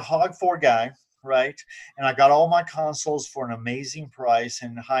I've been a Hog 4 guy. Right. And I got all my consoles for an amazing price,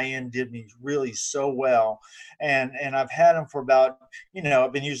 and High End did me really so well. And I've had them for about,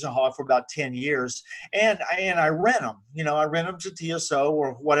 I've been using Hog for about 10 years and I rent them, I rent them to TSO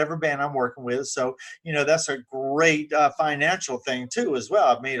or whatever band I'm working with. So, that's a great financial thing too, as well.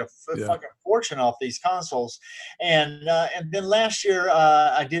 I've made a fucking fortune off these consoles. And then last year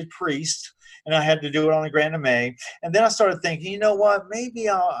I did Priest. And I had to do it on a Grandame. And then I started thinking, you know what, maybe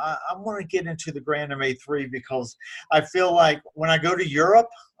I want to get into the Grandame 3 because I feel like when I go to Europe,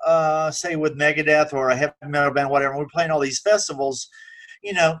 say with Megadeth or a heavy metal band, whatever, we're playing all these festivals,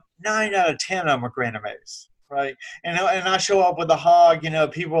 9 out of 10 of them are Grandames. Right. And I show up with a Hog,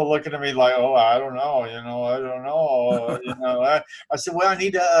 people are looking at me like, oh, I don't know. I said, well, I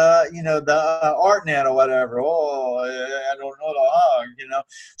need the ArtNet or whatever. Oh, I don't know the Hog,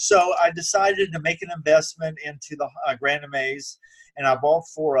 So I decided to make an investment into the Grandames, and I bought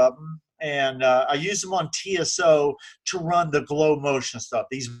 4 of them. and I use them on TSO to run the glow motion stuff,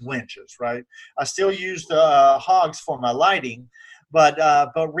 these winches, right? I still use the hogs for my lighting, but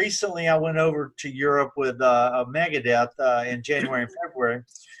recently I went over to Europe with Megadeth in January and February,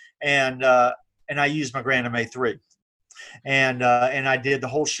 and I used my Grand MA3, and I did the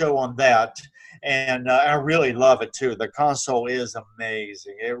whole show on that. And I really love it too. The console is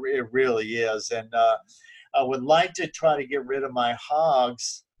amazing. It really is. And I would like to try to get rid of my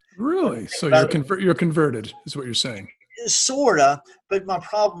hogs. Really? So you're converted, is what you're saying? Sorta, but my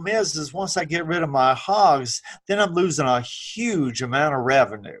problem is once I get rid of my hogs, then I'm losing a huge amount of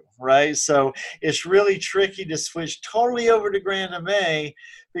revenue, right? So it's really tricky to switch totally over to Grand MA,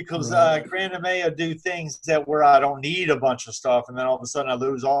 because Grand MA will do things that where I don't need a bunch of stuff, and then all of a sudden I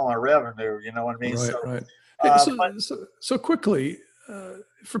lose all my revenue. You know what I mean? Right. Hey, so quickly,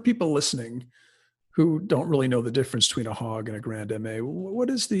 for people listening who don't really know the difference between a hog and a Grand MA, what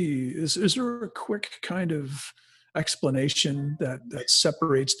is is there a quick kind of explanation that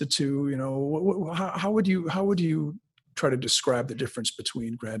separates the two? You know, how would you try to describe the difference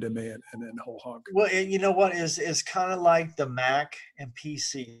between Grand MA and whole hog? Well, you know what is kind of like the Mac and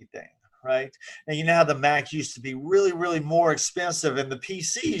PC thing, right? And you know how the Mac used to be really, really more expensive, and the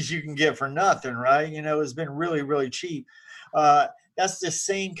PCs you can get for nothing, right? You know, it's been really, really cheap. That's the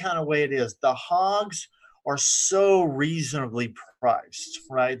same kind of way it is. The hogs are so reasonably priced,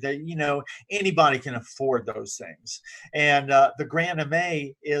 right? That, you know, anybody can afford those things. And the Grand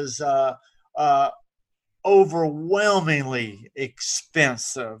MA is overwhelmingly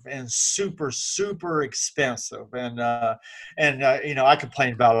expensive and super, super expensive. And you know, I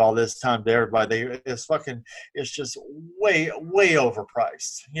complain about it all this time to everybody. It's just way, way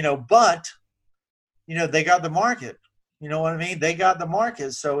overpriced, you know, but, you know, they got the market. You know what I mean? They got the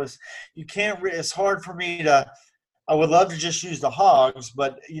market. So it's hard for me I would love to just use the hogs,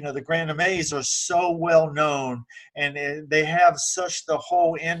 but you know, the Grand MAs are so well known, and they have such the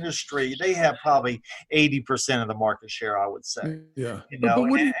whole industry. They have probably 80% of the market share, I would say. Yeah. You know?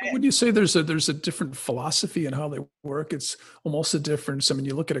 But would you say there's a different philosophy in how they work? It's almost a difference. I mean,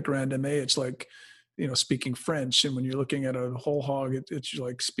 you look at a Grand MA, it's like, you know, speaking French, and when you're looking at a whole hog, it's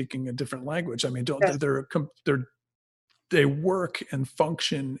like speaking a different language. I mean, they work and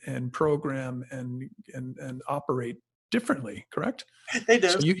function and program and operate differently, correct? They do.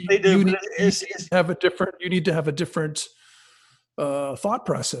 So you need to have a different thought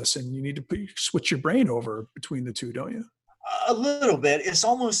process, and you need to switch your brain over between the two, don't you? A little bit. It's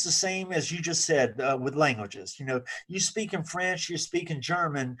almost the same as you just said with languages. You know, you speak in French, you speak in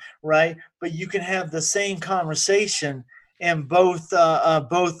German, right? But you can have the same conversation in both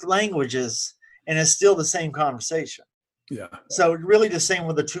languages, and it's still the same conversation. Yeah. So really the same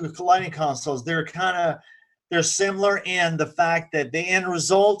with the two lighting consoles. They're similar in the fact that the end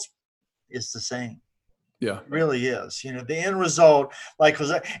result is the same. Yeah. It really is. You know, the end result,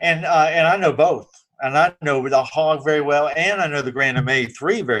 and I know both. And I know the hog very well, and I know the Grand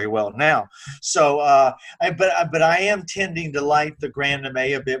MA3 very well now. So, but I am tending to like the Grand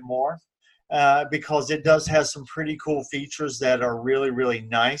MA a bit more because it does have some pretty cool features that are really, really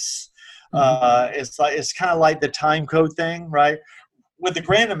nice. It's kind of like the time code thing, right? With the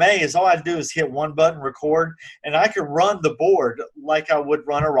Grand MA, all I do is hit one button, record, and I can run the board like I would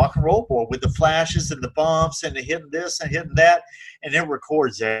run a rock and roll board with the flashes and the bumps and the hitting this and hitting that, and it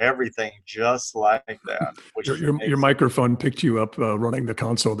records everything just like that. Your microphone picked you up running the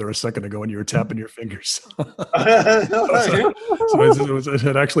console there a second ago, and you were tapping your fingers. so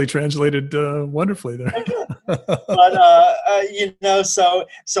it actually translated wonderfully there. But you know, so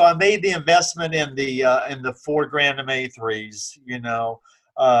I made the investment in the 4 Grand MA3s, you know,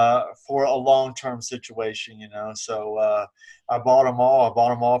 for a long-term situation, you know. So I bought them all. I bought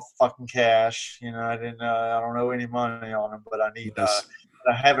them all fucking cash. You know, I don't owe any money on them, but I need.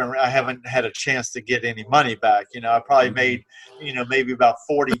 I haven't had a chance to get any money back. You know, I probably made, you know, maybe about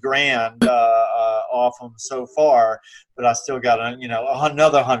 40 grand off them so far, but I still got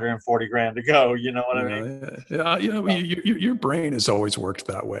another 140 grand to go. You know what I mean? Yeah. You know, your brain has always worked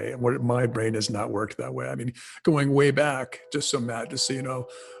that way, and my brain has not worked that way. I mean, going way back, just so you know,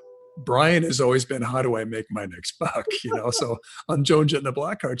 Brian has always been, how do I make my next buck? You know, so on Joan Jett and the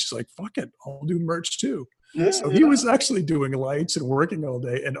Blackhearts, she's like, fuck it, I'll do merch too. So he was actually doing lights and working all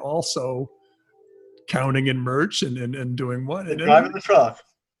day, and also counting in merch and doing what? And driving the truck.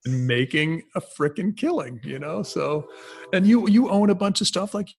 And making a freaking killing, you know? So, and you own a bunch of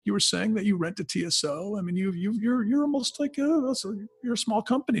stuff, like you were saying, that you rent to TSO. I mean, you're almost like you're a small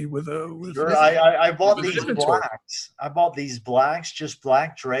company with I bought these blacks. I bought these blacks, just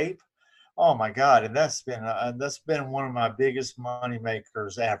black drape. Oh my God. And that's been one of my biggest money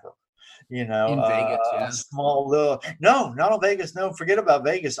makers ever. You know, in Vegas, yeah. small little, no, not on Vegas. No, forget about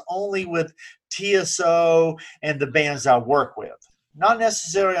Vegas. Only with TSO and the bands I work with. Not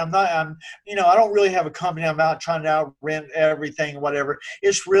necessarily, I don't really have a company. I'm out trying to out rent everything, whatever.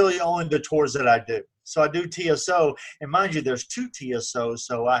 It's really only the tours that I do. So I do TSO, and mind you, there's 2 TSOs.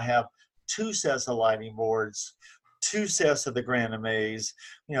 So I have 2 sets of lighting boards, 2 sets of the Grand Amaze,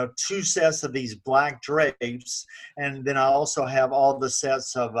 2 sets of these black drapes. And then I also have all the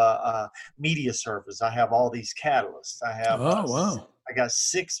sets of media servers. I have all these catalysts. I have, wow. I got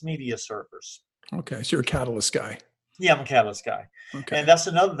 6 media servers. Okay. So you're a catalyst guy. Yeah, I'm a catalyst guy. Okay. And that's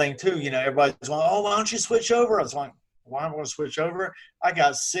another thing too. Everybody's going, oh, why don't you switch over? I was like, why am I going to switch over? I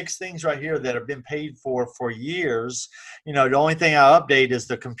got 6 things right here that have been paid for years. The only thing I update is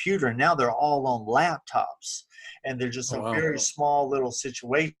the computer. And now they're all on laptops. And they're just a very small little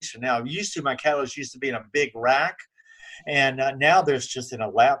situation. Now, my catalyst used to be in a big rack. And now there's just in a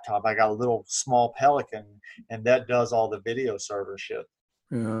laptop. I got a little small Pelican, and that does all the video server shit.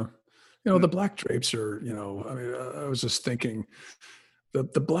 Yeah. The black drapes are, I was just thinking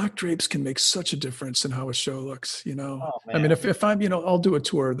the black drapes can make such a difference in how a show looks, Oh, I mean, if I'm, I'll do a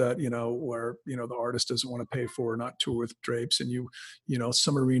tour that, where, the artist doesn't want to pay for, not tour with drapes. And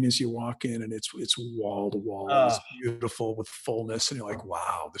some arenas you walk in and it's wall to wall, it's beautiful with fullness. And you're like,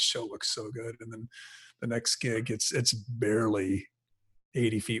 wow, the show looks so good. And then the next gig, it's barely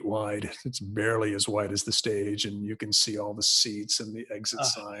 80 feet wide. It's barely as wide as the stage, and you can see all the seats and the exit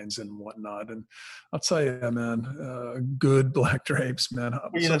signs and whatnot. And I'll tell you, man, good black drapes, man.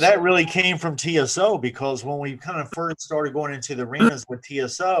 That really came from TSO, because when we kind of first started going into the arenas with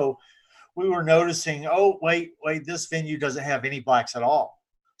TSO, we were noticing, oh, wait, this venue doesn't have any blacks at all.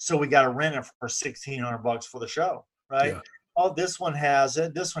 So we got to rent it for $1,600 for the show, right? Yeah. Oh, this one has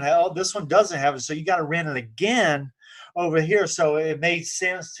it. This one doesn't have it. So you got to rent it again over here. So it made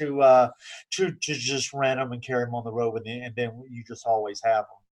sense to just rent them and carry them on the road with you, and then you just always have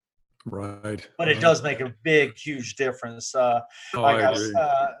them. Right. But it does make a big, huge difference. I agree.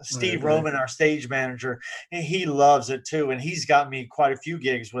 Steve Roman, our stage manager, he loves it too. And he's got me quite a few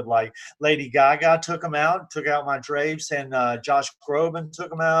gigs with, like, Lady Gaga took out my drapes, and Josh Groban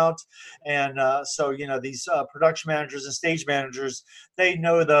took them out. And so, these production managers and stage managers, they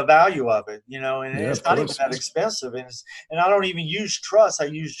know the value of it, and it's not even that expensive. And I don't even use truss. I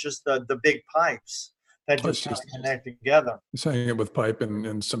use just the big pipes that just kind of connect together. Just hanging it with pipe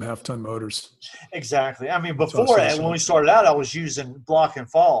and some half-ton motors. Exactly. I mean, before that, when we started out, I was using block and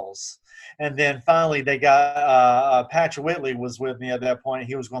falls. And then finally they got Patrick Whitley was with me at that point.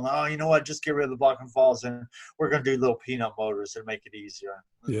 He was going, oh, you know what? Just get rid of the block and falls, and we're going to do little peanut motors and make it easier.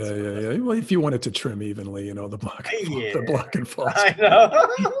 Yeah. Well, if you wanted to trim evenly, the block and falls. I know.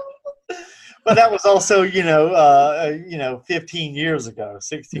 But that was also, 15 years ago,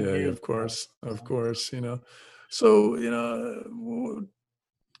 16 years of course, So,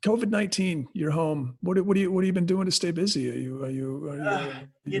 COVID-19, you're home. What have you been doing to stay busy? Are you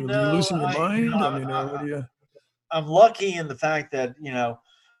losing your mind? I'm lucky in the fact that,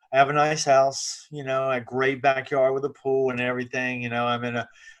 I have a nice house, a great backyard with a pool and everything.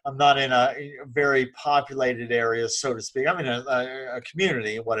 I'm not in a very populated area, so to speak. I'm in a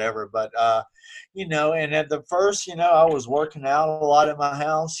community, whatever. But, and at the first, I was working out a lot at my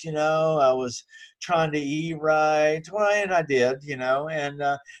house. I was trying to eat right. Well, and I did, and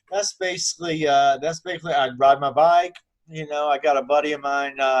that's basically I'd ride my bike. I got a buddy of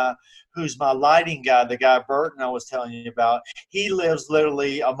mine who's my lighting guy, the guy Burton I was telling you about. He lives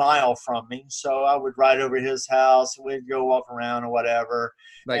literally a mile from me, so I would ride over his house. We'd go walk around or whatever.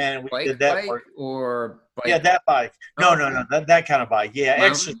 Like and we bike, did that bike or bike? Yeah, that bike. No, that kind of bike. Yeah,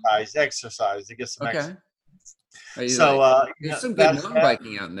 exercise to get some exercise. So there's some good mountain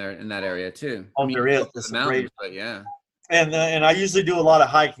biking out in that area too. Oh, there is. It's mountains, but yeah. And I usually do a lot of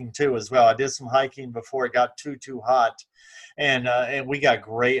hiking too as well. I did some hiking before it got too hot. And we got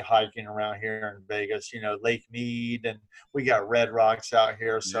great hiking around here in Vegas, Lake Mead, and we got Red Rocks out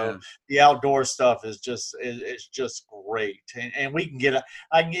here. So the outdoor stuff is just great. And we can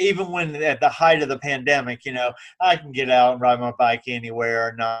even when at the height of the pandemic, I can get out and ride my bike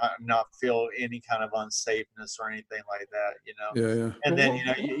anywhere, not feel any kind of unsafeness or anything like that, Yeah. And then,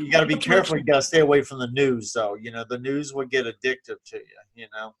 you got to be careful. You got to stay away from the news, though. The news will get addictive to you,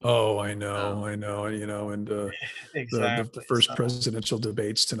 Oh, I know. And exactly. The first presidential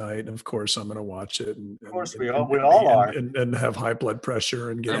debates tonight, and of course I'm going to watch it. And, of course, we all are, and have high blood pressure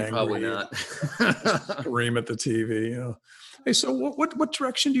and get angry. Probably not. Scream at the TV. Hey, so what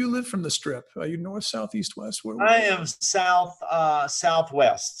direction do you live from the Strip? Are you north, south, east, west? I am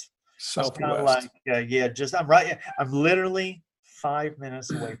southwest. Southwest. I'm literally 5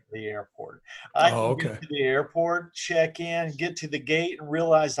 minutes away from the airport. I can get to the airport, check in, get to the gate, and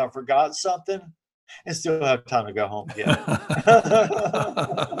realize I forgot something, and still have time to go home again.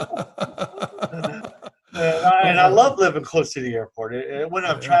 And I love living close to the airport. When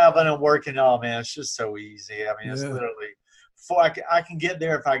I'm traveling and working, oh man, it's just so easy. I mean, it's literally I can get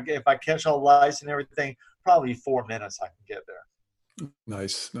there if I catch all the lights and everything. Probably 4 minutes I can get there.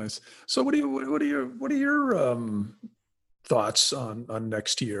 Nice. So what are your thoughts on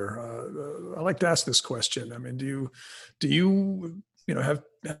next year? I like to ask this question. I mean, do you have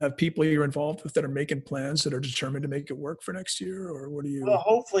people you're involved with that are making plans that are determined to make it work for next year, or what do you? Well,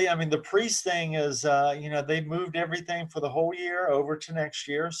 hopefully, I mean, the priest thing is, they moved everything for the whole year over to next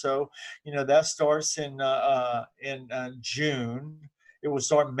year. So, that starts in June. It will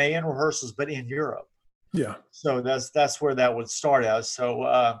start May in rehearsals, but in Europe. Yeah. So that's where that would start out. So,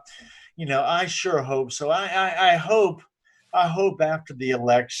 I sure hope so. I hope after the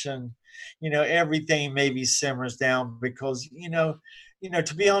election, everything maybe simmers down because,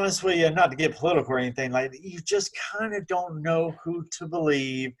 to be honest with you, not to get political or anything, like you just kind of don't know who to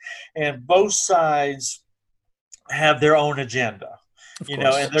believe, and both sides have their own agenda, and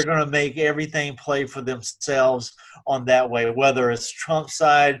they're going to make everything play for themselves on that way, whether it's Trump's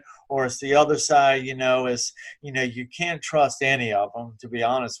side or it's the other side. You can't trust any of them, to be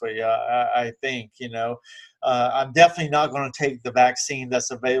honest with you. I think, I'm definitely not going to take the vaccine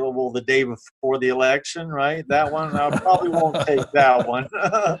that's available the day before the election, right? That one, I probably won't take that one.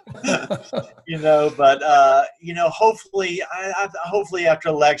 But hopefully after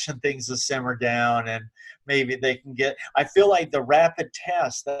election things will simmer down and maybe they can get. I feel like the rapid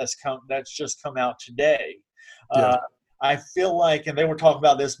test that's just come out today. I feel like, and they were talking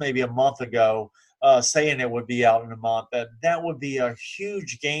about this maybe a month ago, saying it would be out in a month, that would be a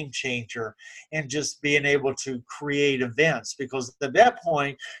huge game changer in just being able to create events, because at that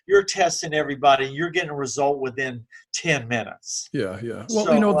point you're testing everybody and you're getting a result within 10 minutes. Yeah. Well,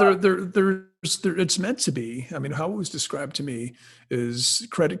 so, it's meant to be. I mean, how it was described to me is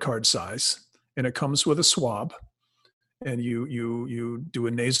credit card size, and it comes with a swab, and you do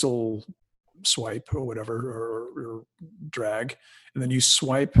a nasal swipe or whatever, or drag, and then you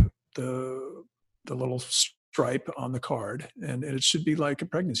swipe the little stripe on the card, and it should be like a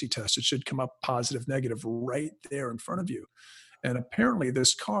pregnancy test. It should come up positive, negative right there in front of you. And apparently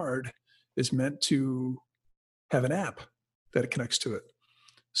this card is meant to have an app that it connects to it.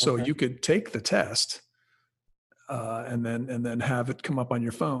 So you could take the test and then have it come up on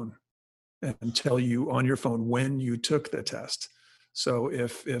your phone and tell you on your phone when you took the test. So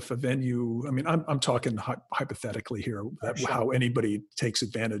if a venue, I mean, I'm talking hypothetically here, how anybody takes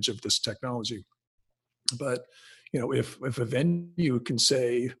advantage of this technology. But, if a venue can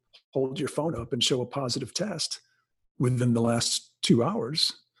say, hold your phone up and show a positive test within the last 2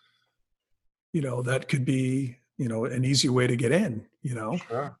 hours, that could be, an easy way to get in,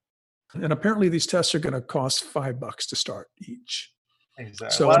 Sure. And apparently these tests are going to cost $5 to start each.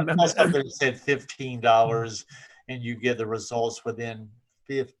 Exactly. So they said $15 and you get the results within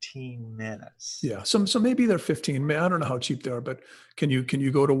 15 minutes. Yeah. So maybe they're 15. I don't know how cheap they are, but can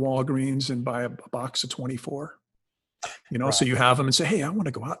you go to Walgreens and buy a box of 24? Right. So you have them and say, hey, I want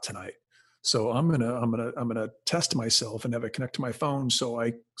to go out tonight. So I'm gonna test myself and have it connect to my phone so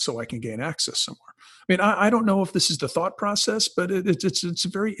I can gain access somewhere. I mean, I don't know if this is the thought process, but it's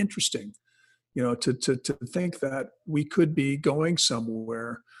very interesting, to think that we could be going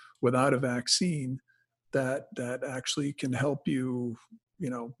somewhere without a vaccine that actually can help you,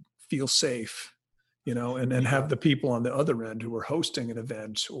 feel safe, and then have the people on the other end who are hosting an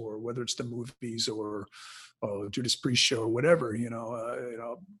event, or whether it's the movies or Judas Priest show or whatever,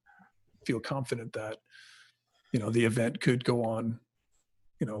 feel confident that, the event could go on,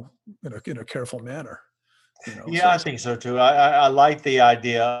 in a careful manner. I think so too. I like the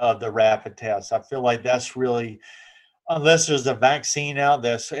idea of the rapid test. I feel like that's really, unless there's a vaccine out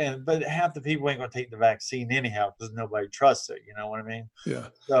there, but half the people ain't going to take the vaccine anyhow because nobody trusts it. You know what I mean? Yeah.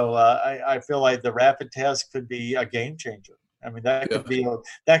 So I feel like the rapid test could be a game changer. I mean, that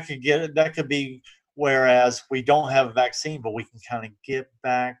could be. Whereas we don't have a vaccine, but we can kind of get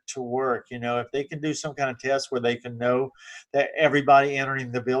back to work. If they can do some kind of test where they can know that everybody entering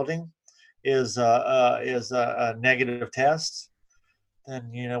the building is a negative test,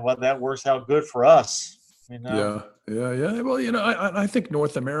 then that works out good for us. Yeah. Well, I think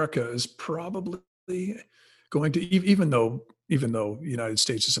North America is probably going to, even though the United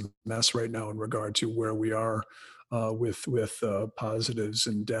States is a mess right now in regard to where we are with positives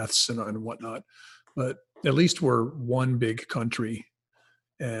and deaths and whatnot. But at least we're one big country,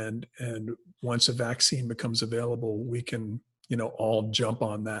 and once a vaccine becomes available, we can all jump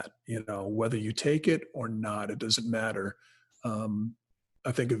on that, whether you take it or not, it doesn't matter.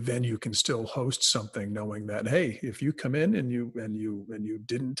 I think a venue can still host something knowing that, hey, if you come in and you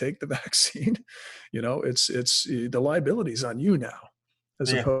didn't take the vaccine, it's the liability's on you now,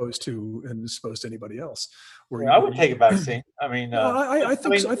 as opposed to anybody else. I would take a vaccine. I mean, I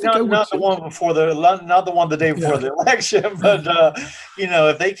think I would not too. The one not the one the day before the election, but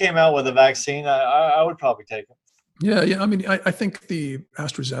if they came out with a vaccine, I would probably take it. Yeah. I mean, I think the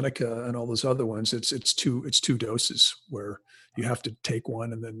AstraZeneca and all those other ones, it's two doses where you have to take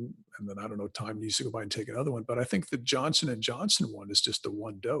one and then I don't know, time needs to go by and take another one. But I think the Johnson & Johnson one is just the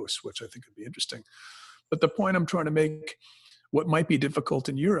one dose, which I think would be interesting. But the point I'm trying to make, what might be difficult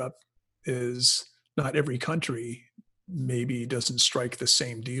in Europe is not every country maybe doesn't strike the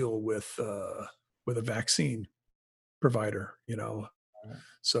same deal with a vaccine provider,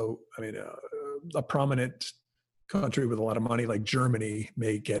 So, I mean, a prominent country with a lot of money like Germany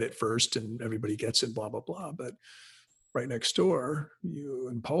may get it first and everybody gets it, blah, blah, blah. But right next door, you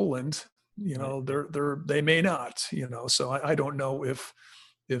in Poland, they may not, so I don't know if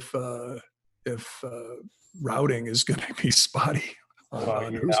routing is going to be spotty.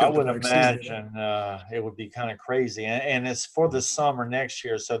 I would imagine it would be kind of crazy, and it's for the summer next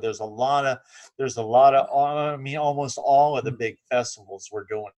year. So there's a lot of, almost all of the big festivals we're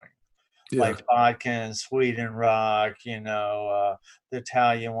doing. Yeah. Like Vodka, Sweden Rock, the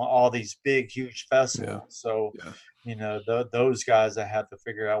Italian one, all these big, huge festivals. Yeah. So, those guys that have to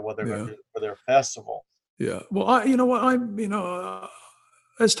figure out what they're going to do for their festival. Yeah. Well,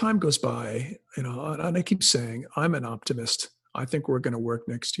 as time goes by, and I keep saying, I'm an optimist. I think we're going to work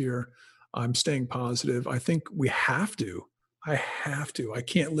next year. I'm staying positive. I think we have to. I have to. I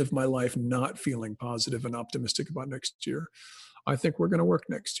can't live my life not feeling positive and optimistic about next year. I think we're going to work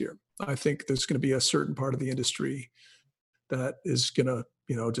next year. I think there's going to be a certain part of the industry that is going to,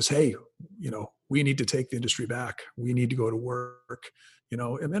 just, hey, we need to take the industry back. We need to go to work.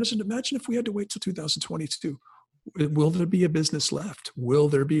 Imagine if we had to wait till 2022. Will there be a business left? Will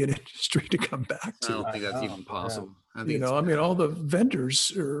there be an industry to come back to? I don't think that's even possible. Yeah. All the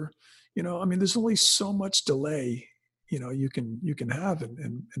vendors are, there's only so much delay, you can have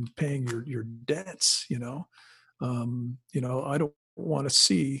in paying your debts, I don't want to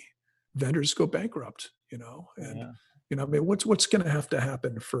see vendors go bankrupt, what's going to have to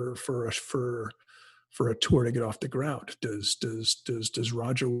happen for a tour to get off the ground? Does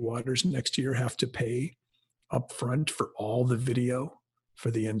Roger Waters next year have to pay up front for all the video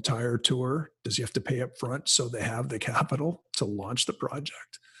for the entire tour? Does he have to pay up front so they have the capital to launch the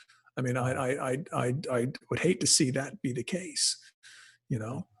project? I mean, I would hate to see that be the case,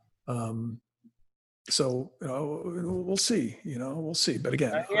 So we'll see. We'll see. But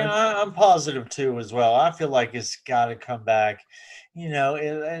again, I'm positive too as well. I feel like it's got to come back.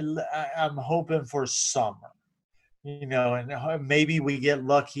 I'm hoping for summer. And maybe we get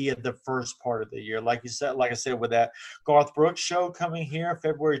lucky at the first part of the year, like I said, with that Garth Brooks show coming here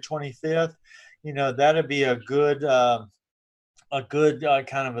February 25th. That'd be a good kind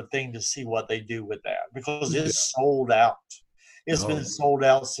of a thing to see what they do with that, because it's sold out. It's been sold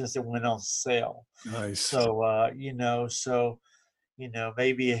out since it went on sale. Nice. So,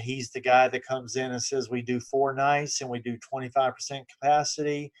 maybe he's the guy that comes in and says, we do 4 nights and we do 25%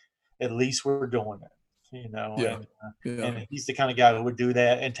 capacity. At least we're doing it, and he's the kind of guy who would do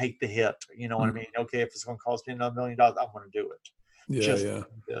that and take the hit. You know what I mean? Okay, if it's going to cost me $1 million, I'm going to do it.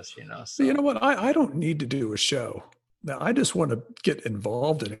 This, So. You know what? I don't need to do a show. Now, I just want to get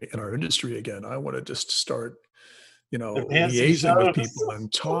involved in our industry again. I want to just start, liaising with people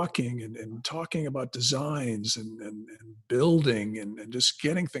and talking and talking about designs and building and just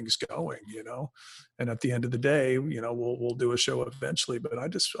getting things going, and at the end of the day, we'll do a show eventually, but I'm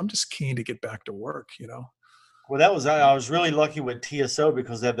just keen to get back to work, Well, I was really lucky with TSO,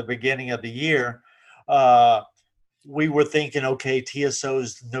 because at the beginning of the year, we were thinking, okay,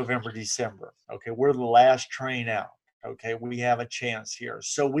 TSO's November, December. Okay. We're the last train out. Okay. We have a chance here.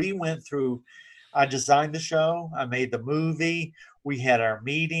 So we went through, I designed the show. I made the movie. We had our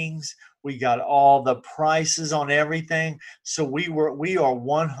meetings. We got all the prices on everything. So we are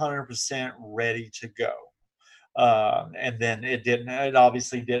 100% ready to go. And then it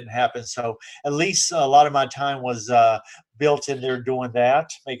obviously didn't happen. So at least a lot of my time was built in there doing that,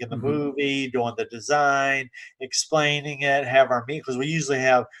 making the movie, doing the design, explaining it, have our meeting, because we usually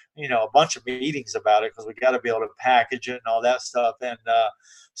have, a bunch of meetings about it, because we got to be able to package it and all that stuff. And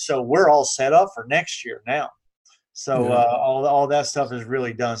so we're all set up for next year now. So all that stuff is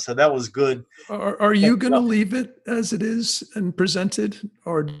really done. So that was good. Are you going to leave it as it is and presented,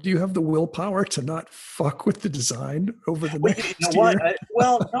 or do you have the willpower to not fuck with the design over the next year?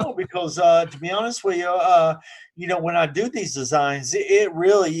 Well, no, because to be honest with you, when I do these designs, it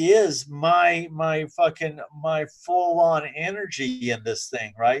really is my full on energy in this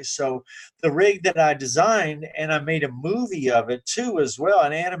thing, right? So the rig that I designed, and I made a movie of it too as well,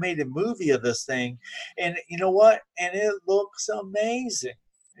 an animated movie of this thing, and you know what? And it looks amazing.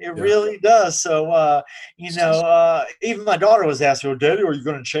 It really does. So, even my daughter was asking, well, Daddy, are you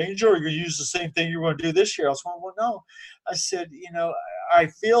going to change it, or are you going to use the same thing you're going to do this year? I was going, well, no. I said, I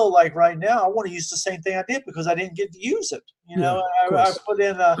feel like right now I want to use the same thing I did because I didn't get to use it. I put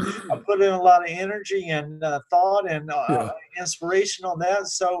in a lot of energy and thought and inspiration on that.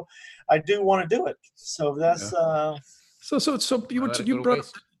 So I do want to do it. So that's So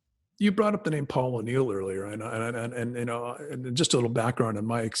you brought up the name Paul O'Neill earlier, and just a little background on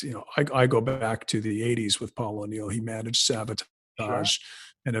Mike's. I go back to the '80s with Paul O'Neill. He managed Savatage. Sure.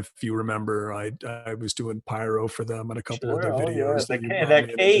 And if you remember, I was doing pyro for them and a couple other videos. That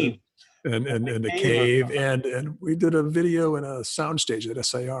cave. And the cave. And we did a video in a soundstage at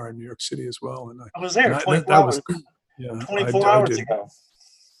SIR in New York City as well. And I was there 24 hours. 24 hours ago.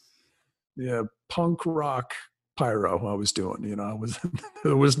 Yeah, punk rock pyro I was doing.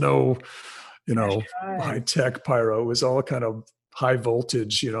 There was no, high tech pyro. It was all kind of high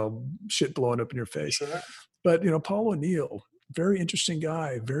voltage, shit blowing up in your face. Sure. But Paul O'Neill, very interesting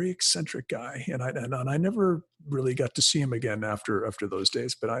guy, very eccentric guy, and I never really got to see him again after those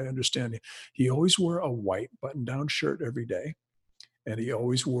days. But I understand he always wore a white button-down shirt every day, and he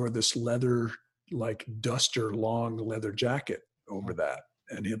always wore this leather, like duster, long leather jacket over that,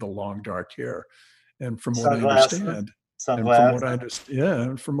 and he had the long dark hair. And from what I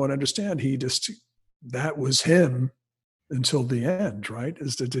understand, he just that was him until the end, right?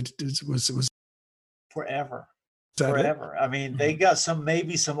 Was forever. Forever. I mean, they got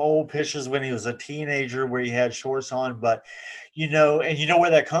maybe some old pictures when he was a teenager where he had shorts on, but and you know where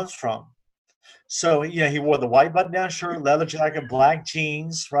that comes from. So he wore the white button-down shirt, leather jacket, black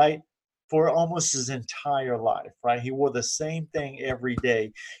jeans, right, for almost his entire life, right? He wore the same thing every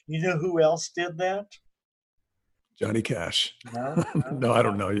day. You know who else did that? Johnny Cash. No, I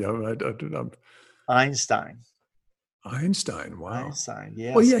don't know. Yeah, Einstein. Wow. Einstein.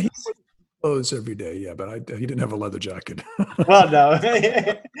 Yes. Well, yeah, he wore clothes every day. Yeah, but he didn't have a leather jacket. Well, no.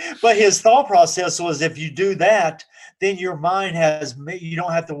 But his thought process was, if you do that, then your mind you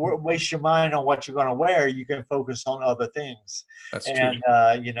don't have to waste your mind on what you're going to wear. You can focus on other things. That's true. And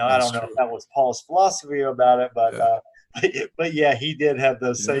I don't know if that was Paul's philosophy about it, but but yeah, he did have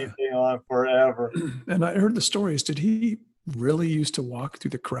the same thing on forever. And I heard the stories. Did he really used to walk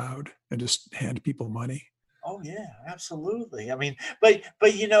through the crowd and just hand people money? Oh yeah, absolutely. I mean, but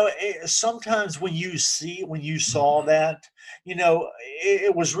sometimes when you saw that,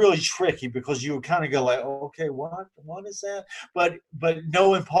 it was really tricky because you would kind of go like, oh, okay, what is that? But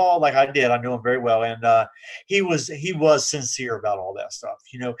knowing Paul like I did, I knew him very well, and he was sincere about all that stuff.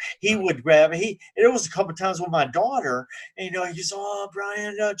 He would grab there was a couple of times with my daughter, and he goes, oh,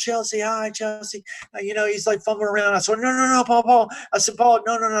 Brian, Chelsea, hi, Chelsea. He's like fumbling around. I said, no, Paul. I said, Paul,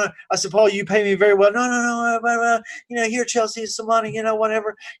 no. I said, Paul, you pay me very well. No. Here, Chelsea, some money,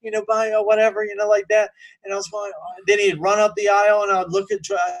 whatever, buy whatever, like that. And I was like, then he'd run up the aisle, and I'd look at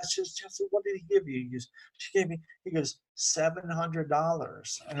Chelsea, what did he give you? He goes,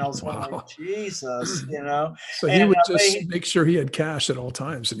 $700. And I was like, Jesus, So he would just make sure he had cash at all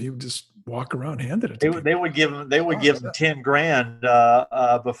times, and he would just walk around handing it to people. They would give him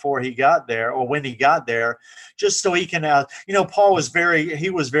 $10,000 before he got there, or when he got there, just so he can Paul was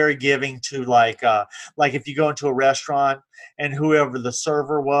very giving to like if you go into a restaurant and whoever the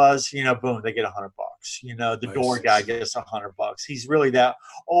server was, boom, they get $100. The door guy gets $100. He's really that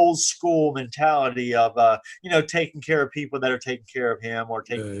old school mentality of taking care of people that are taking care of him or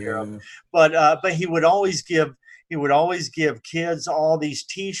taking care of. But he would always give kids all these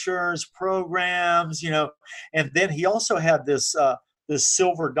T-shirts, programs, and then he also had this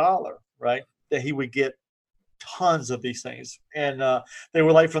silver dollar, right, that he would get tons of these things, and they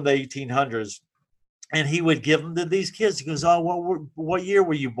were like from the 1800s. And he would give them to these kids. He goes, oh, what year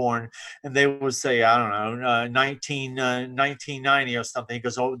were you born? And they would say, I don't know, 1990 or something. He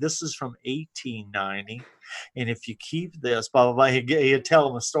goes, oh, this is from 1890. And if you keep this, blah, blah, blah, he'd tell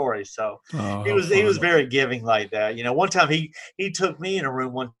them a story. So he was very giving like that. One time he took me in a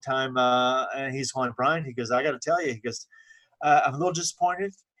room one time, and he's going, Brian, he goes, I got to tell you, he goes, I'm a little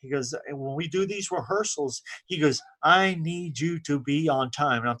disappointed. He goes, when we do these rehearsals, he goes, I need you to be on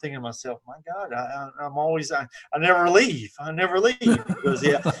time. And I'm thinking to myself, my God, I'm always, I never leave. I never leave. He goes,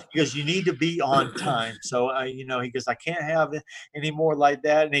 yeah. He goes, you need to be on time. So, he goes, I can't have it any more like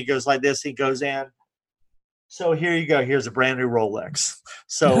that. And he goes like this. He goes in. So here you go. Here's a brand new Rolex.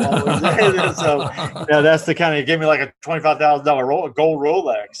 So, that's the kind of, he gave me like a $25,000 gold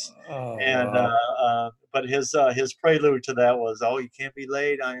Rolex. Oh, and, wow. But his prelude to that was, oh, you can't be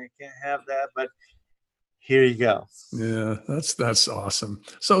late. I can't have that. But here you go. Yeah, that's awesome.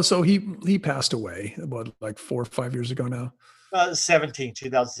 So he passed away about like 4 or 5 years ago now. 2017.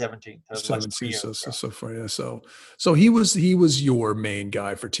 17. So far, yeah. So he was your main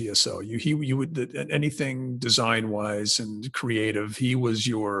guy for TSO. You would, anything design wise and creative. He was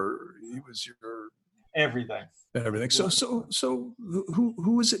your everything. Everything. So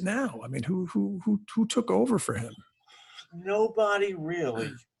who is it now? I mean, who took over for him? Nobody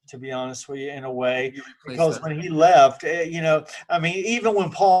really, to be honest with you, in a way, because when he left, I mean, even when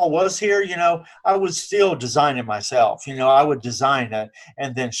Paul was here, I was still designing myself. I would design it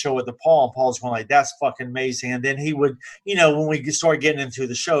and then show it to Paul, and Paul's going like, that's fucking amazing. And then he would, when we started getting into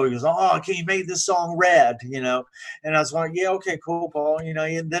the show, he goes, oh, can you make this song red? And I was like, yeah, okay, cool, Paul.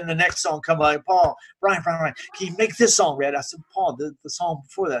 And then the next song come by, Paul, Brian, can you make this song red? I said, Paul, the song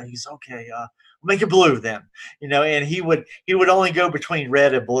before that. He's okay. Make it blue then, and he would only go between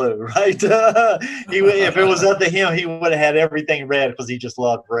red and blue, right? If it was up to him, he would have had everything red because he just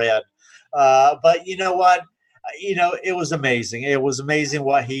loved red. But you know what? It was amazing. It was amazing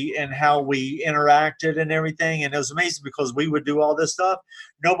what he and how we interacted and everything. And it was amazing because we would do all this stuff.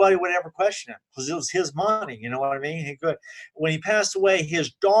 Nobody would ever question it because it was his money. You know what I mean? When he passed away,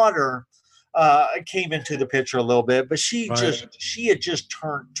 his daughter came into the picture a little bit, but she had just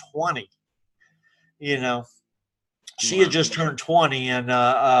turned 20. She had just turned 20, and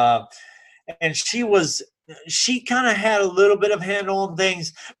she kind of had a little bit of handle on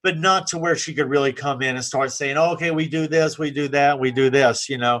things, but not to where she could really come in and start saying, oh, okay, we do this, we do that, we do this,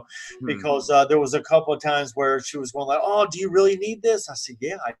 because there was a couple of times where she was going like, oh, do you really need this? I said,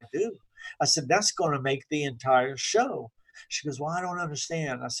 yeah, I do. I said, that's going to make the entire show. She goes, well, I don't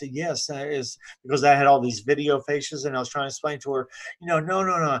understand. I said, yes, that is because I had all these video faces and I was trying to explain to her,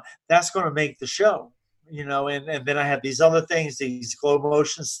 no, that's going to make the show, and then I had these other things, these glow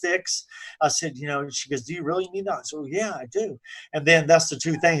motion sticks. I said, she goes, do you really need that? So yeah, I do. And then that's the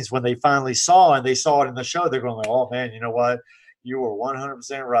two things when they finally saw it in the show, they're going like, oh man, you know what? You were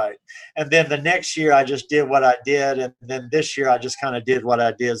 100% right. And then the next year I just did what I did. And then this year I just kind of did what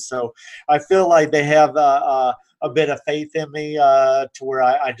I did. So I feel like they have a bit of faith in me to where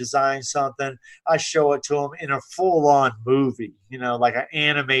I design something. I show it to them in a full-on movie, like an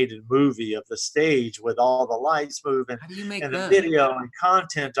animated movie of the stage with all the lights moving and the video and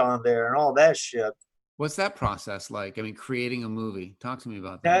content on there and all that shit. What's that process like? I mean, creating a movie. Talk to me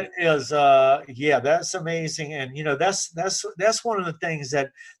about that. That is, that's amazing. And, that's one of the things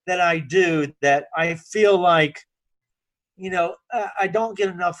that I do that I feel like, I don't get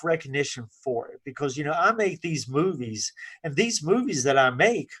enough recognition for it because, I make these movies and these movies that I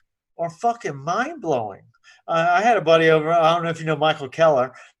make are fucking mind blowing. I had a buddy over, I don't know if you know Michael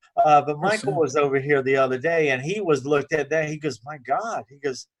Keller, but Michael was over here the other day and he was looked at that. He goes, my God, he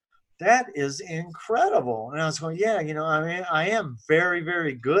goes, that is incredible. And I was going, yeah, I am very,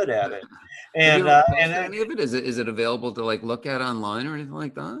 very good at it. And any of it, is it available to like look at online or anything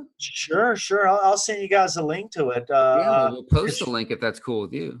like that? Sure. I'll send you guys a link to it. We'll post a link if that's cool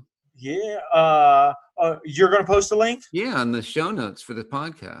with you. Yeah. You're going to post a link? Yeah, on the show notes for the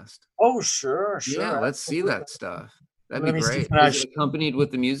podcast. Oh, sure. Yeah, let's see that stuff. That'd be great. Is it accompanied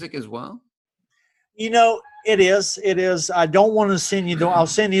with the music as well? It is. I don't want to send you. I'll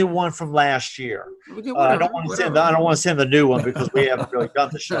send you one from last year. I don't want to send the new one because we haven't really done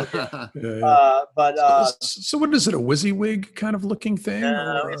the show yet. So what is it? A WYSIWYG kind of looking thing?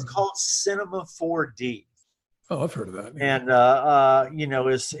 It's called Cinema 4D. Oh, I've heard of that. Yeah. And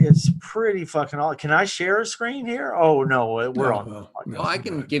it's pretty fucking awesome. Can I share a screen here? Oh no, we're on. No, I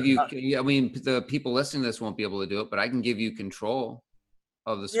can give you. I mean, the people listening to this won't be able to do it, but I can give you control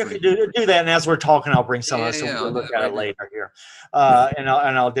of the screen. You can do that, and as we're talking, I'll bring some of us. We'll look at it later here, and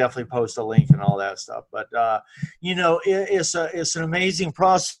I'll definitely post a link and all that stuff. But it's an amazing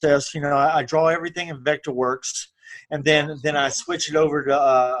process. I draw everything in Vectorworks, and then I switch it over to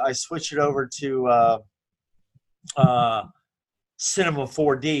Cinema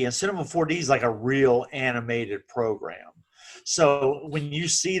 4D, and Cinema 4D is like a real animated program. So when you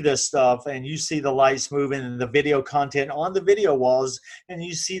see this stuff and you see the lights moving and the video content on the video walls, and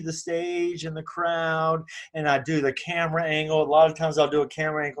you see the stage and the crowd, and I do the camera angle. A lot of times I'll do a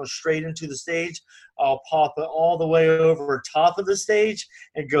camera angle straight into the stage. I'll pop it all the way over top of the stage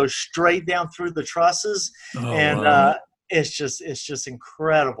and go straight down through the trusses. Wow. It's just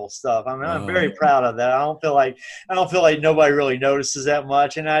incredible stuff. I mean, I'm very proud of that. I don't feel like nobody really notices that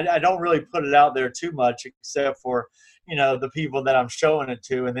much, and I don't really put it out there too much, except for the people that I'm showing it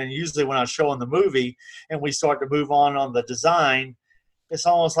to. And then usually when I'm showing the movie and we start to move on the design, it's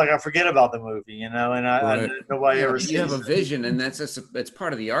almost like I forget about the movie, and nobody ever sees. You have a vision, and that's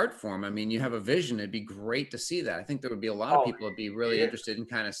part of the art form. I mean, you have a vision. It'd be great to see that. I think there would be a lot of people that'd be really interested in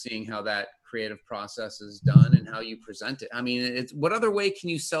kind of seeing how that creative process is done and how you present it. I mean, what other way can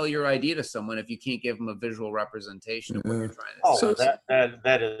you sell your idea to someone if you can't give them a visual representation of what you're trying to say?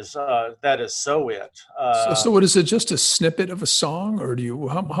 That is so it. So what is it? Just a snippet of a song, or do you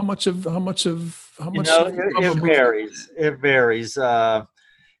how much? It varies. It varies. Hey,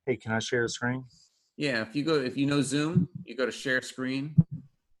 can I share the screen? Yeah, if you know Zoom, you go to share screen.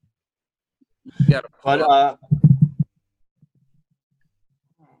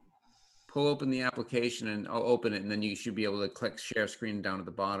 Pull open the application and I'll open it, and then you should be able to click share screen down at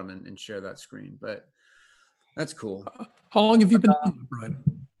the bottom and share that screen. But that's cool. How long have you been doing it, Brian?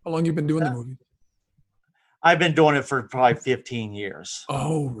 How long have you been doing the movie? I've been doing it for probably 15 years.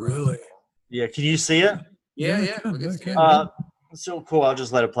 Oh, really? Yeah. Can you see it? Yeah. So cool. I'll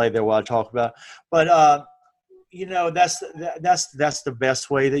just let it play there while I talk about it. But that's the best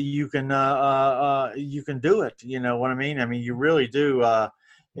way that you can do it. You know what I mean? I mean, you really do.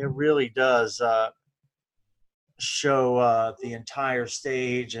 It really does show the entire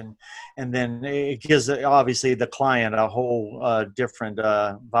stage, and then it gives obviously the client a whole different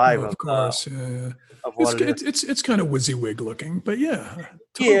vibe. Of course, Of what it's kind of WYSIWYG looking, but yeah.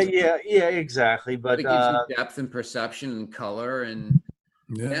 Totally. Yeah, exactly. But it gives you depth and perception and color and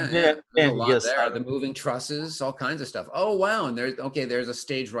there's a lot there. The moving trusses, all kinds of stuff. Oh wow! And there's a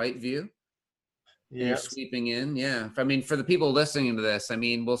stage right view. Yeah, you're sweeping in. Yeah, I mean, for the people listening to this, I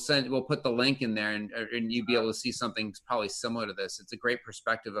mean, we'll put the link in there, and you'll be able to see something probably similar to this. It's a great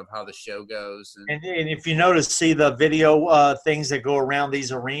perspective of how the show goes. And if you see the video things that go around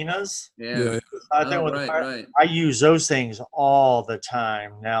these arenas. Yeah. I use those things all the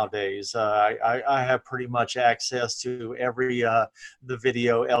time nowadays. I have pretty much access to every the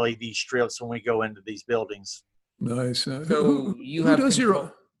video LED strips when we go into these buildings. Nice. So who does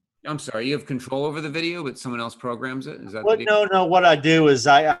your? I'm sorry, you have control over the video, but someone else programs it? Is that no. What I do is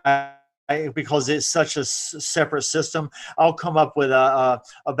I because it's such a separate system, I'll come up with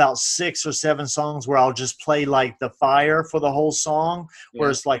about 6 or 7 songs where I'll just play like the fire for the whole song, where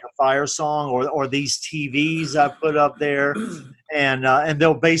it's like a fire song, or these TVs I put up there, and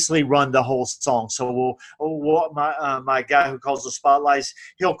they'll basically run the whole song. So my guy who calls the spotlights,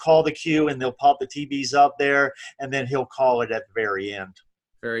 he'll call the cue and they'll pop the TVs up there, and then he'll call it at the very end.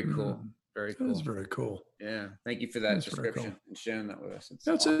 Very cool. Very cool. That's very cool. Yeah. Thank you for that description and sharing that with us.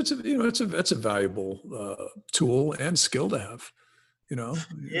 It's a valuable tool and skill to have. Yeah.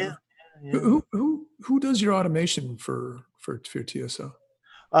 Who does your automation for TSO?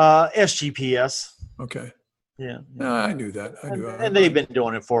 SGPS. Okay. Yeah. No, I knew that. And they've been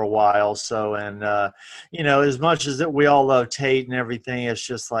doing it for a while. So, and as much as that we all love Tate and everything, it's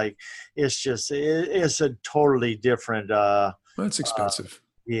a totally different. That's expensive.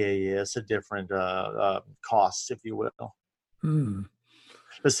 It's a different cost, if you will. Hmm.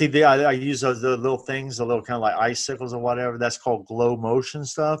 But see, I use the little things, the little kind of like icicles or whatever. That's called glow motion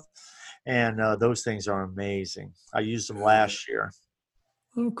stuff, and those things are amazing. I used them last year.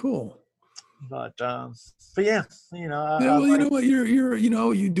 Oh, cool. But yeah, you know what,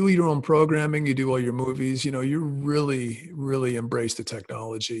 you do your own programming, you do all your movies, you really, really embrace the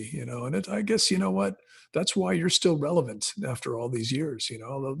technology, and I guess, you know what, that's why you're still relevant after all these years.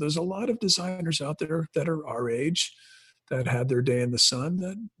 There's a lot of designers out there that are our age that had their day in the sun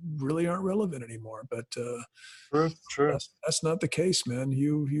that really aren't relevant anymore. But true. That's not the case, man.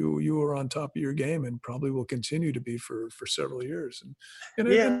 You are on top of your game and probably will continue to be for several years. And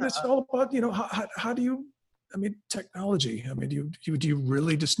it's all about, how do you, technology. Do you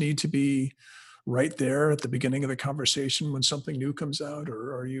really just need to be right there at the beginning of the conversation when something new comes out,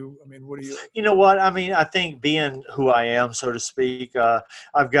 or are you? I mean, what do you? You know what? I mean, I think being who I am, so to speak,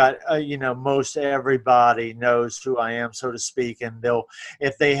 I've got, most everybody knows who I am, so to speak. And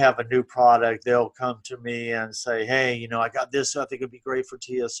if they have a new product, they'll come to me and say, hey, I got this, I think it'd be great for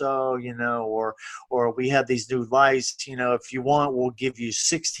TSO, or we have these new lights, if you want, we'll give you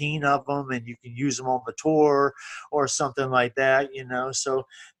 16 of them and you can use them on the tour or something like that, So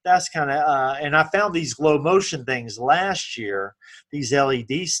that's kind of, and I found these glow motion things last year, these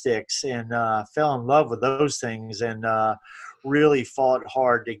LED sticks, and fell in love with those things, and really fought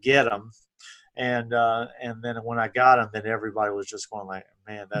hard to get them. And then when I got them, then everybody was just going like,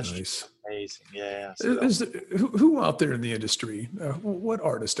 man, that's nice. Just amazing. Yeah. So. Who out there in the industry, what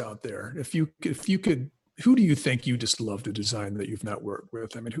artist out there, if you could, who do you think you just love to design that you've not worked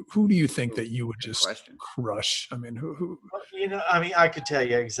with? I mean, who do you think that you would just crush? I mean, who? I could tell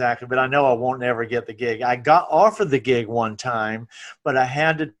you exactly, but I know I won't ever get the gig. I got offered the gig one time, but I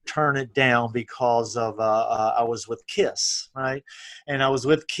had to turn it down because of I was with Kiss, right? And I was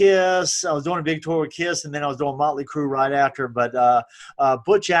with Kiss. I was doing a big tour with Kiss, and then I was doing Motley Crue right after. But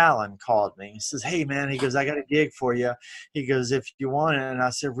Butch Allen called me. He says, "Hey, man," he goes, "I got a gig for you." He goes, "If you want it," and I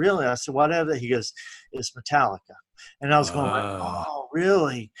said, "Really?" I said, "Whatever." He goes, "It's Metallica." And I was going like, oh,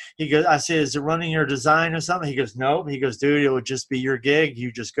 really? He goes, I said, is it running your design or something? He goes, nope. He goes, dude, it would just be your gig.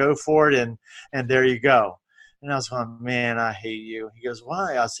 You just go for it, and there you go. And I was going, man, I hate you. He goes,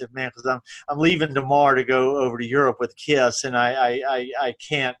 why? I said, man, because I'm leaving tomorrow to go over to Europe with Kiss, and I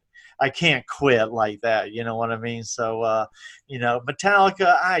can't quit like that. You know what I mean? So,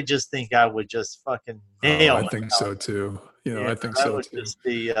 Metallica, I just think I would just fucking nail it. I think so too. I think so too. That would just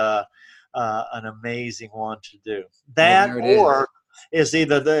be an amazing one to do. That or is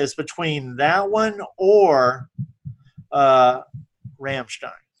either it's between that one or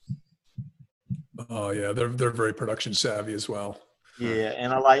Rammstein. Oh yeah, they're very production savvy as well. Yeah,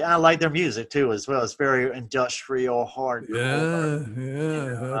 and I like their music too as well. It's very industrial, hard. Yeah.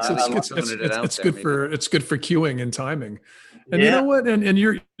 It's good for cueing and timing. And you know what? And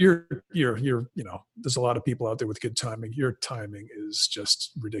you're there's a lot of people out there with good timing. Your timing is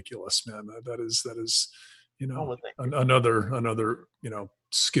just ridiculous, man. That is another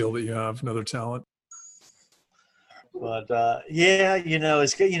skill that you have, another talent. But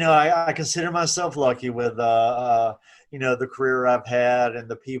it's good. I consider myself lucky with the career I've had and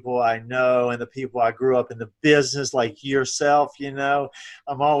the people I know and the people I grew up in the business like yourself. I'm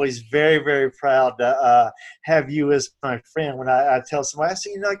always very, very proud to have you as my friend. When I tell somebody, I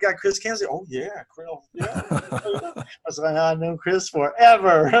say, I got Chris Kansas. Oh yeah, Chris. Yeah. I said, I've known Chris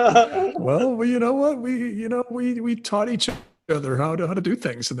forever. Well, you know what? We taught each other how to do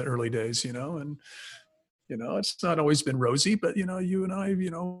things in the early days, and. It's not always been rosy, but you and I,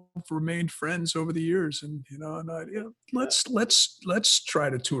 remained friends over the years, and let's try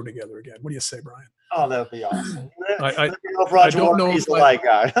to tour together again. What do you say, Brian? Oh, that would be awesome. I don't know if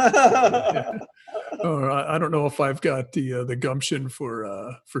guy. I don't know if I've got the gumption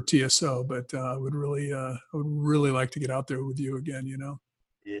for TSO, but I would really like to get out there with you again.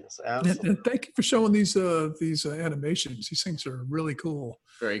 Yes, absolutely. And thank you for showing these animations. These things are really cool.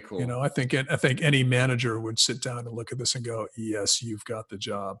 Very cool. I think any manager would sit down and look at this and go, "Yes, you've got the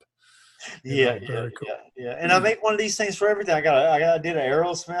job." Very cool. Yeah. And I make one of these things for everything. I did an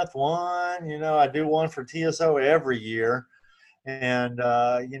Aerosmith one. I do one for TSO every year, and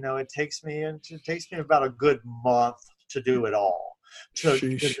it takes me about a good month to do it all. To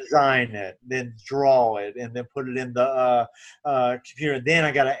design it, then draw it, and then put it in the computer. Then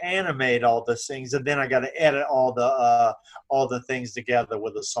I got to animate all the things, and then I got to edit all the things together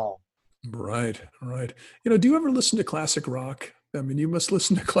with a song. Right. Do you ever listen to classic rock? I mean, you must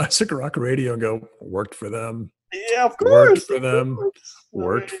listen to classic rock radio and go, worked for them. Yeah, of course.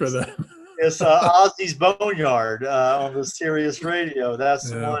 Worked for them. It's Ozzy's Boneyard on the Sirius Radio.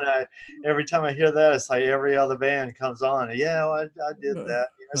 That's the one every time I hear that, it's like every other band comes on. Yeah, I did that.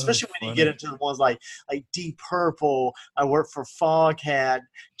 Especially when you get into the ones like Deep Purple. I worked for Foghat,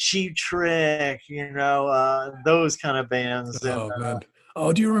 Cheap Trick, those kind of bands. Man.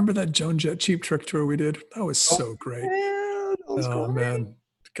 Oh, do you remember that Joan Jett Cheap Trick tour we did? That was so great. Yeah, that was great. Man.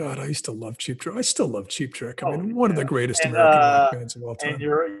 God, I used to love Cheap Trick. I still love Cheap Trick. I mean, one of the greatest American rock bands of all time. And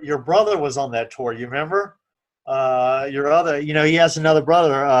your brother was on that tour. You remember? Your other, he has another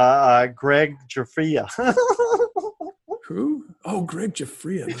brother, Greg Giuffria. Who? Oh, Greg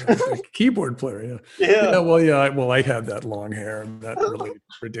Giuffria, the keyboard player. Yeah. Well, I had that long hair and that really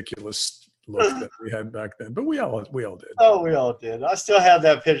ridiculous look that we had back then. But we all did. Oh, we all did. I still have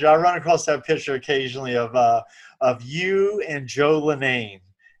that picture. I run across that picture occasionally of you and Joe Linnane.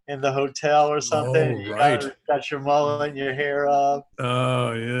 in the hotel or something. Oh, right. You got your mullet and your hair up.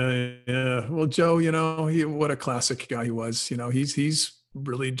 Oh, yeah. Well, Joe, what a classic guy he was. He's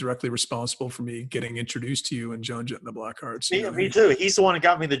really directly responsible for me getting introduced to you and Joan Jett and the Blackhearts. Me too. He's the one who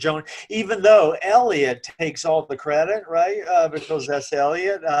got me the Joan, even though Elliot takes all the credit, right? Because that's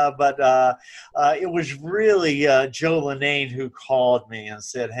Elliot. But it was really Joe Linane who called me and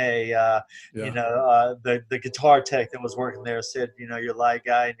said, hey, the guitar tech that was working there said, you're a light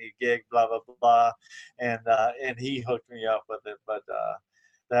guy, you need a gig, blah, blah, blah. And he hooked me up with it. But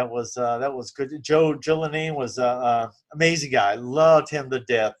that was good. Joe Linane was amazing guy. Loved him to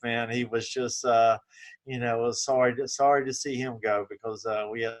death, man. He was just, sorry to see him go because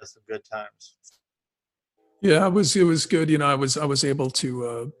we had some good times. Yeah, it was good. I was able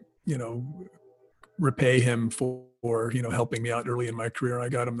to, repay him for helping me out early in my career. I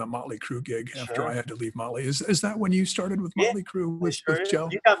got him the Motley Crue gig after I had to leave Motley. Is that when you started with Motley Crue with Joe?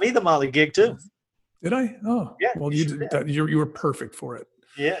 You got me the Motley gig too. Did I? Oh, yeah. Well, you were perfect for it.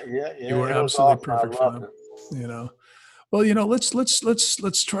 Yeah. You were absolutely perfect for them. Well,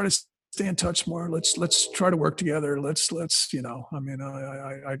 let's try to stay in touch more. Let's try to work together. Let's I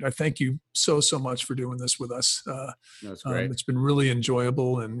thank you so much for doing this with us. That's great. It's been really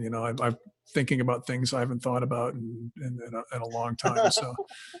enjoyable, and I'm thinking about things I haven't thought about in a long time. So,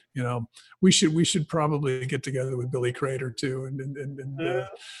 we should probably get together with Billy Crater too. And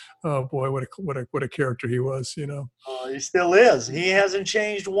oh boy, what a character he was. Oh, he still is. He hasn't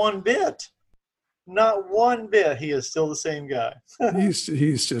changed one bit. Not one bit. He is still the same guy. he's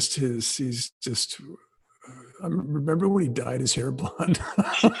just. I remember when he dyed his hair blonde.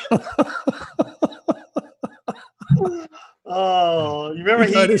 Oh, you remember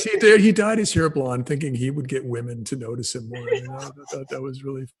he dyed his hair blonde, thinking he would get women to notice him more. I thought that was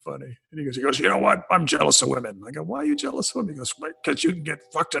really funny. And he goes, you know what? I'm jealous of women. I go, why are you jealous of women? He goes, because you can get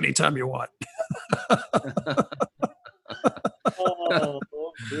fucked anytime you want.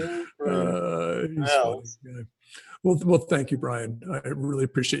 Well, thank you, Brian. I really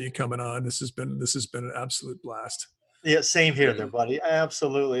appreciate you coming on. This has been an absolute blast. Yeah, same here there, buddy.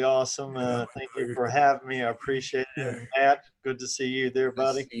 Absolutely awesome. Thank you for having me. I appreciate it. Yeah. Matt, good to see you there,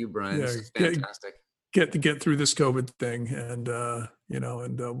 buddy. Good to see you, Brian. This is fantastic. Get through this COVID thing, and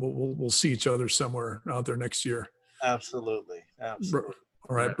we'll see each other somewhere out there next year. Absolutely.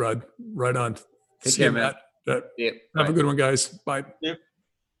 All right, Brad. Right on. Take care, Matt. Have a good one, guys. Bye. Yep.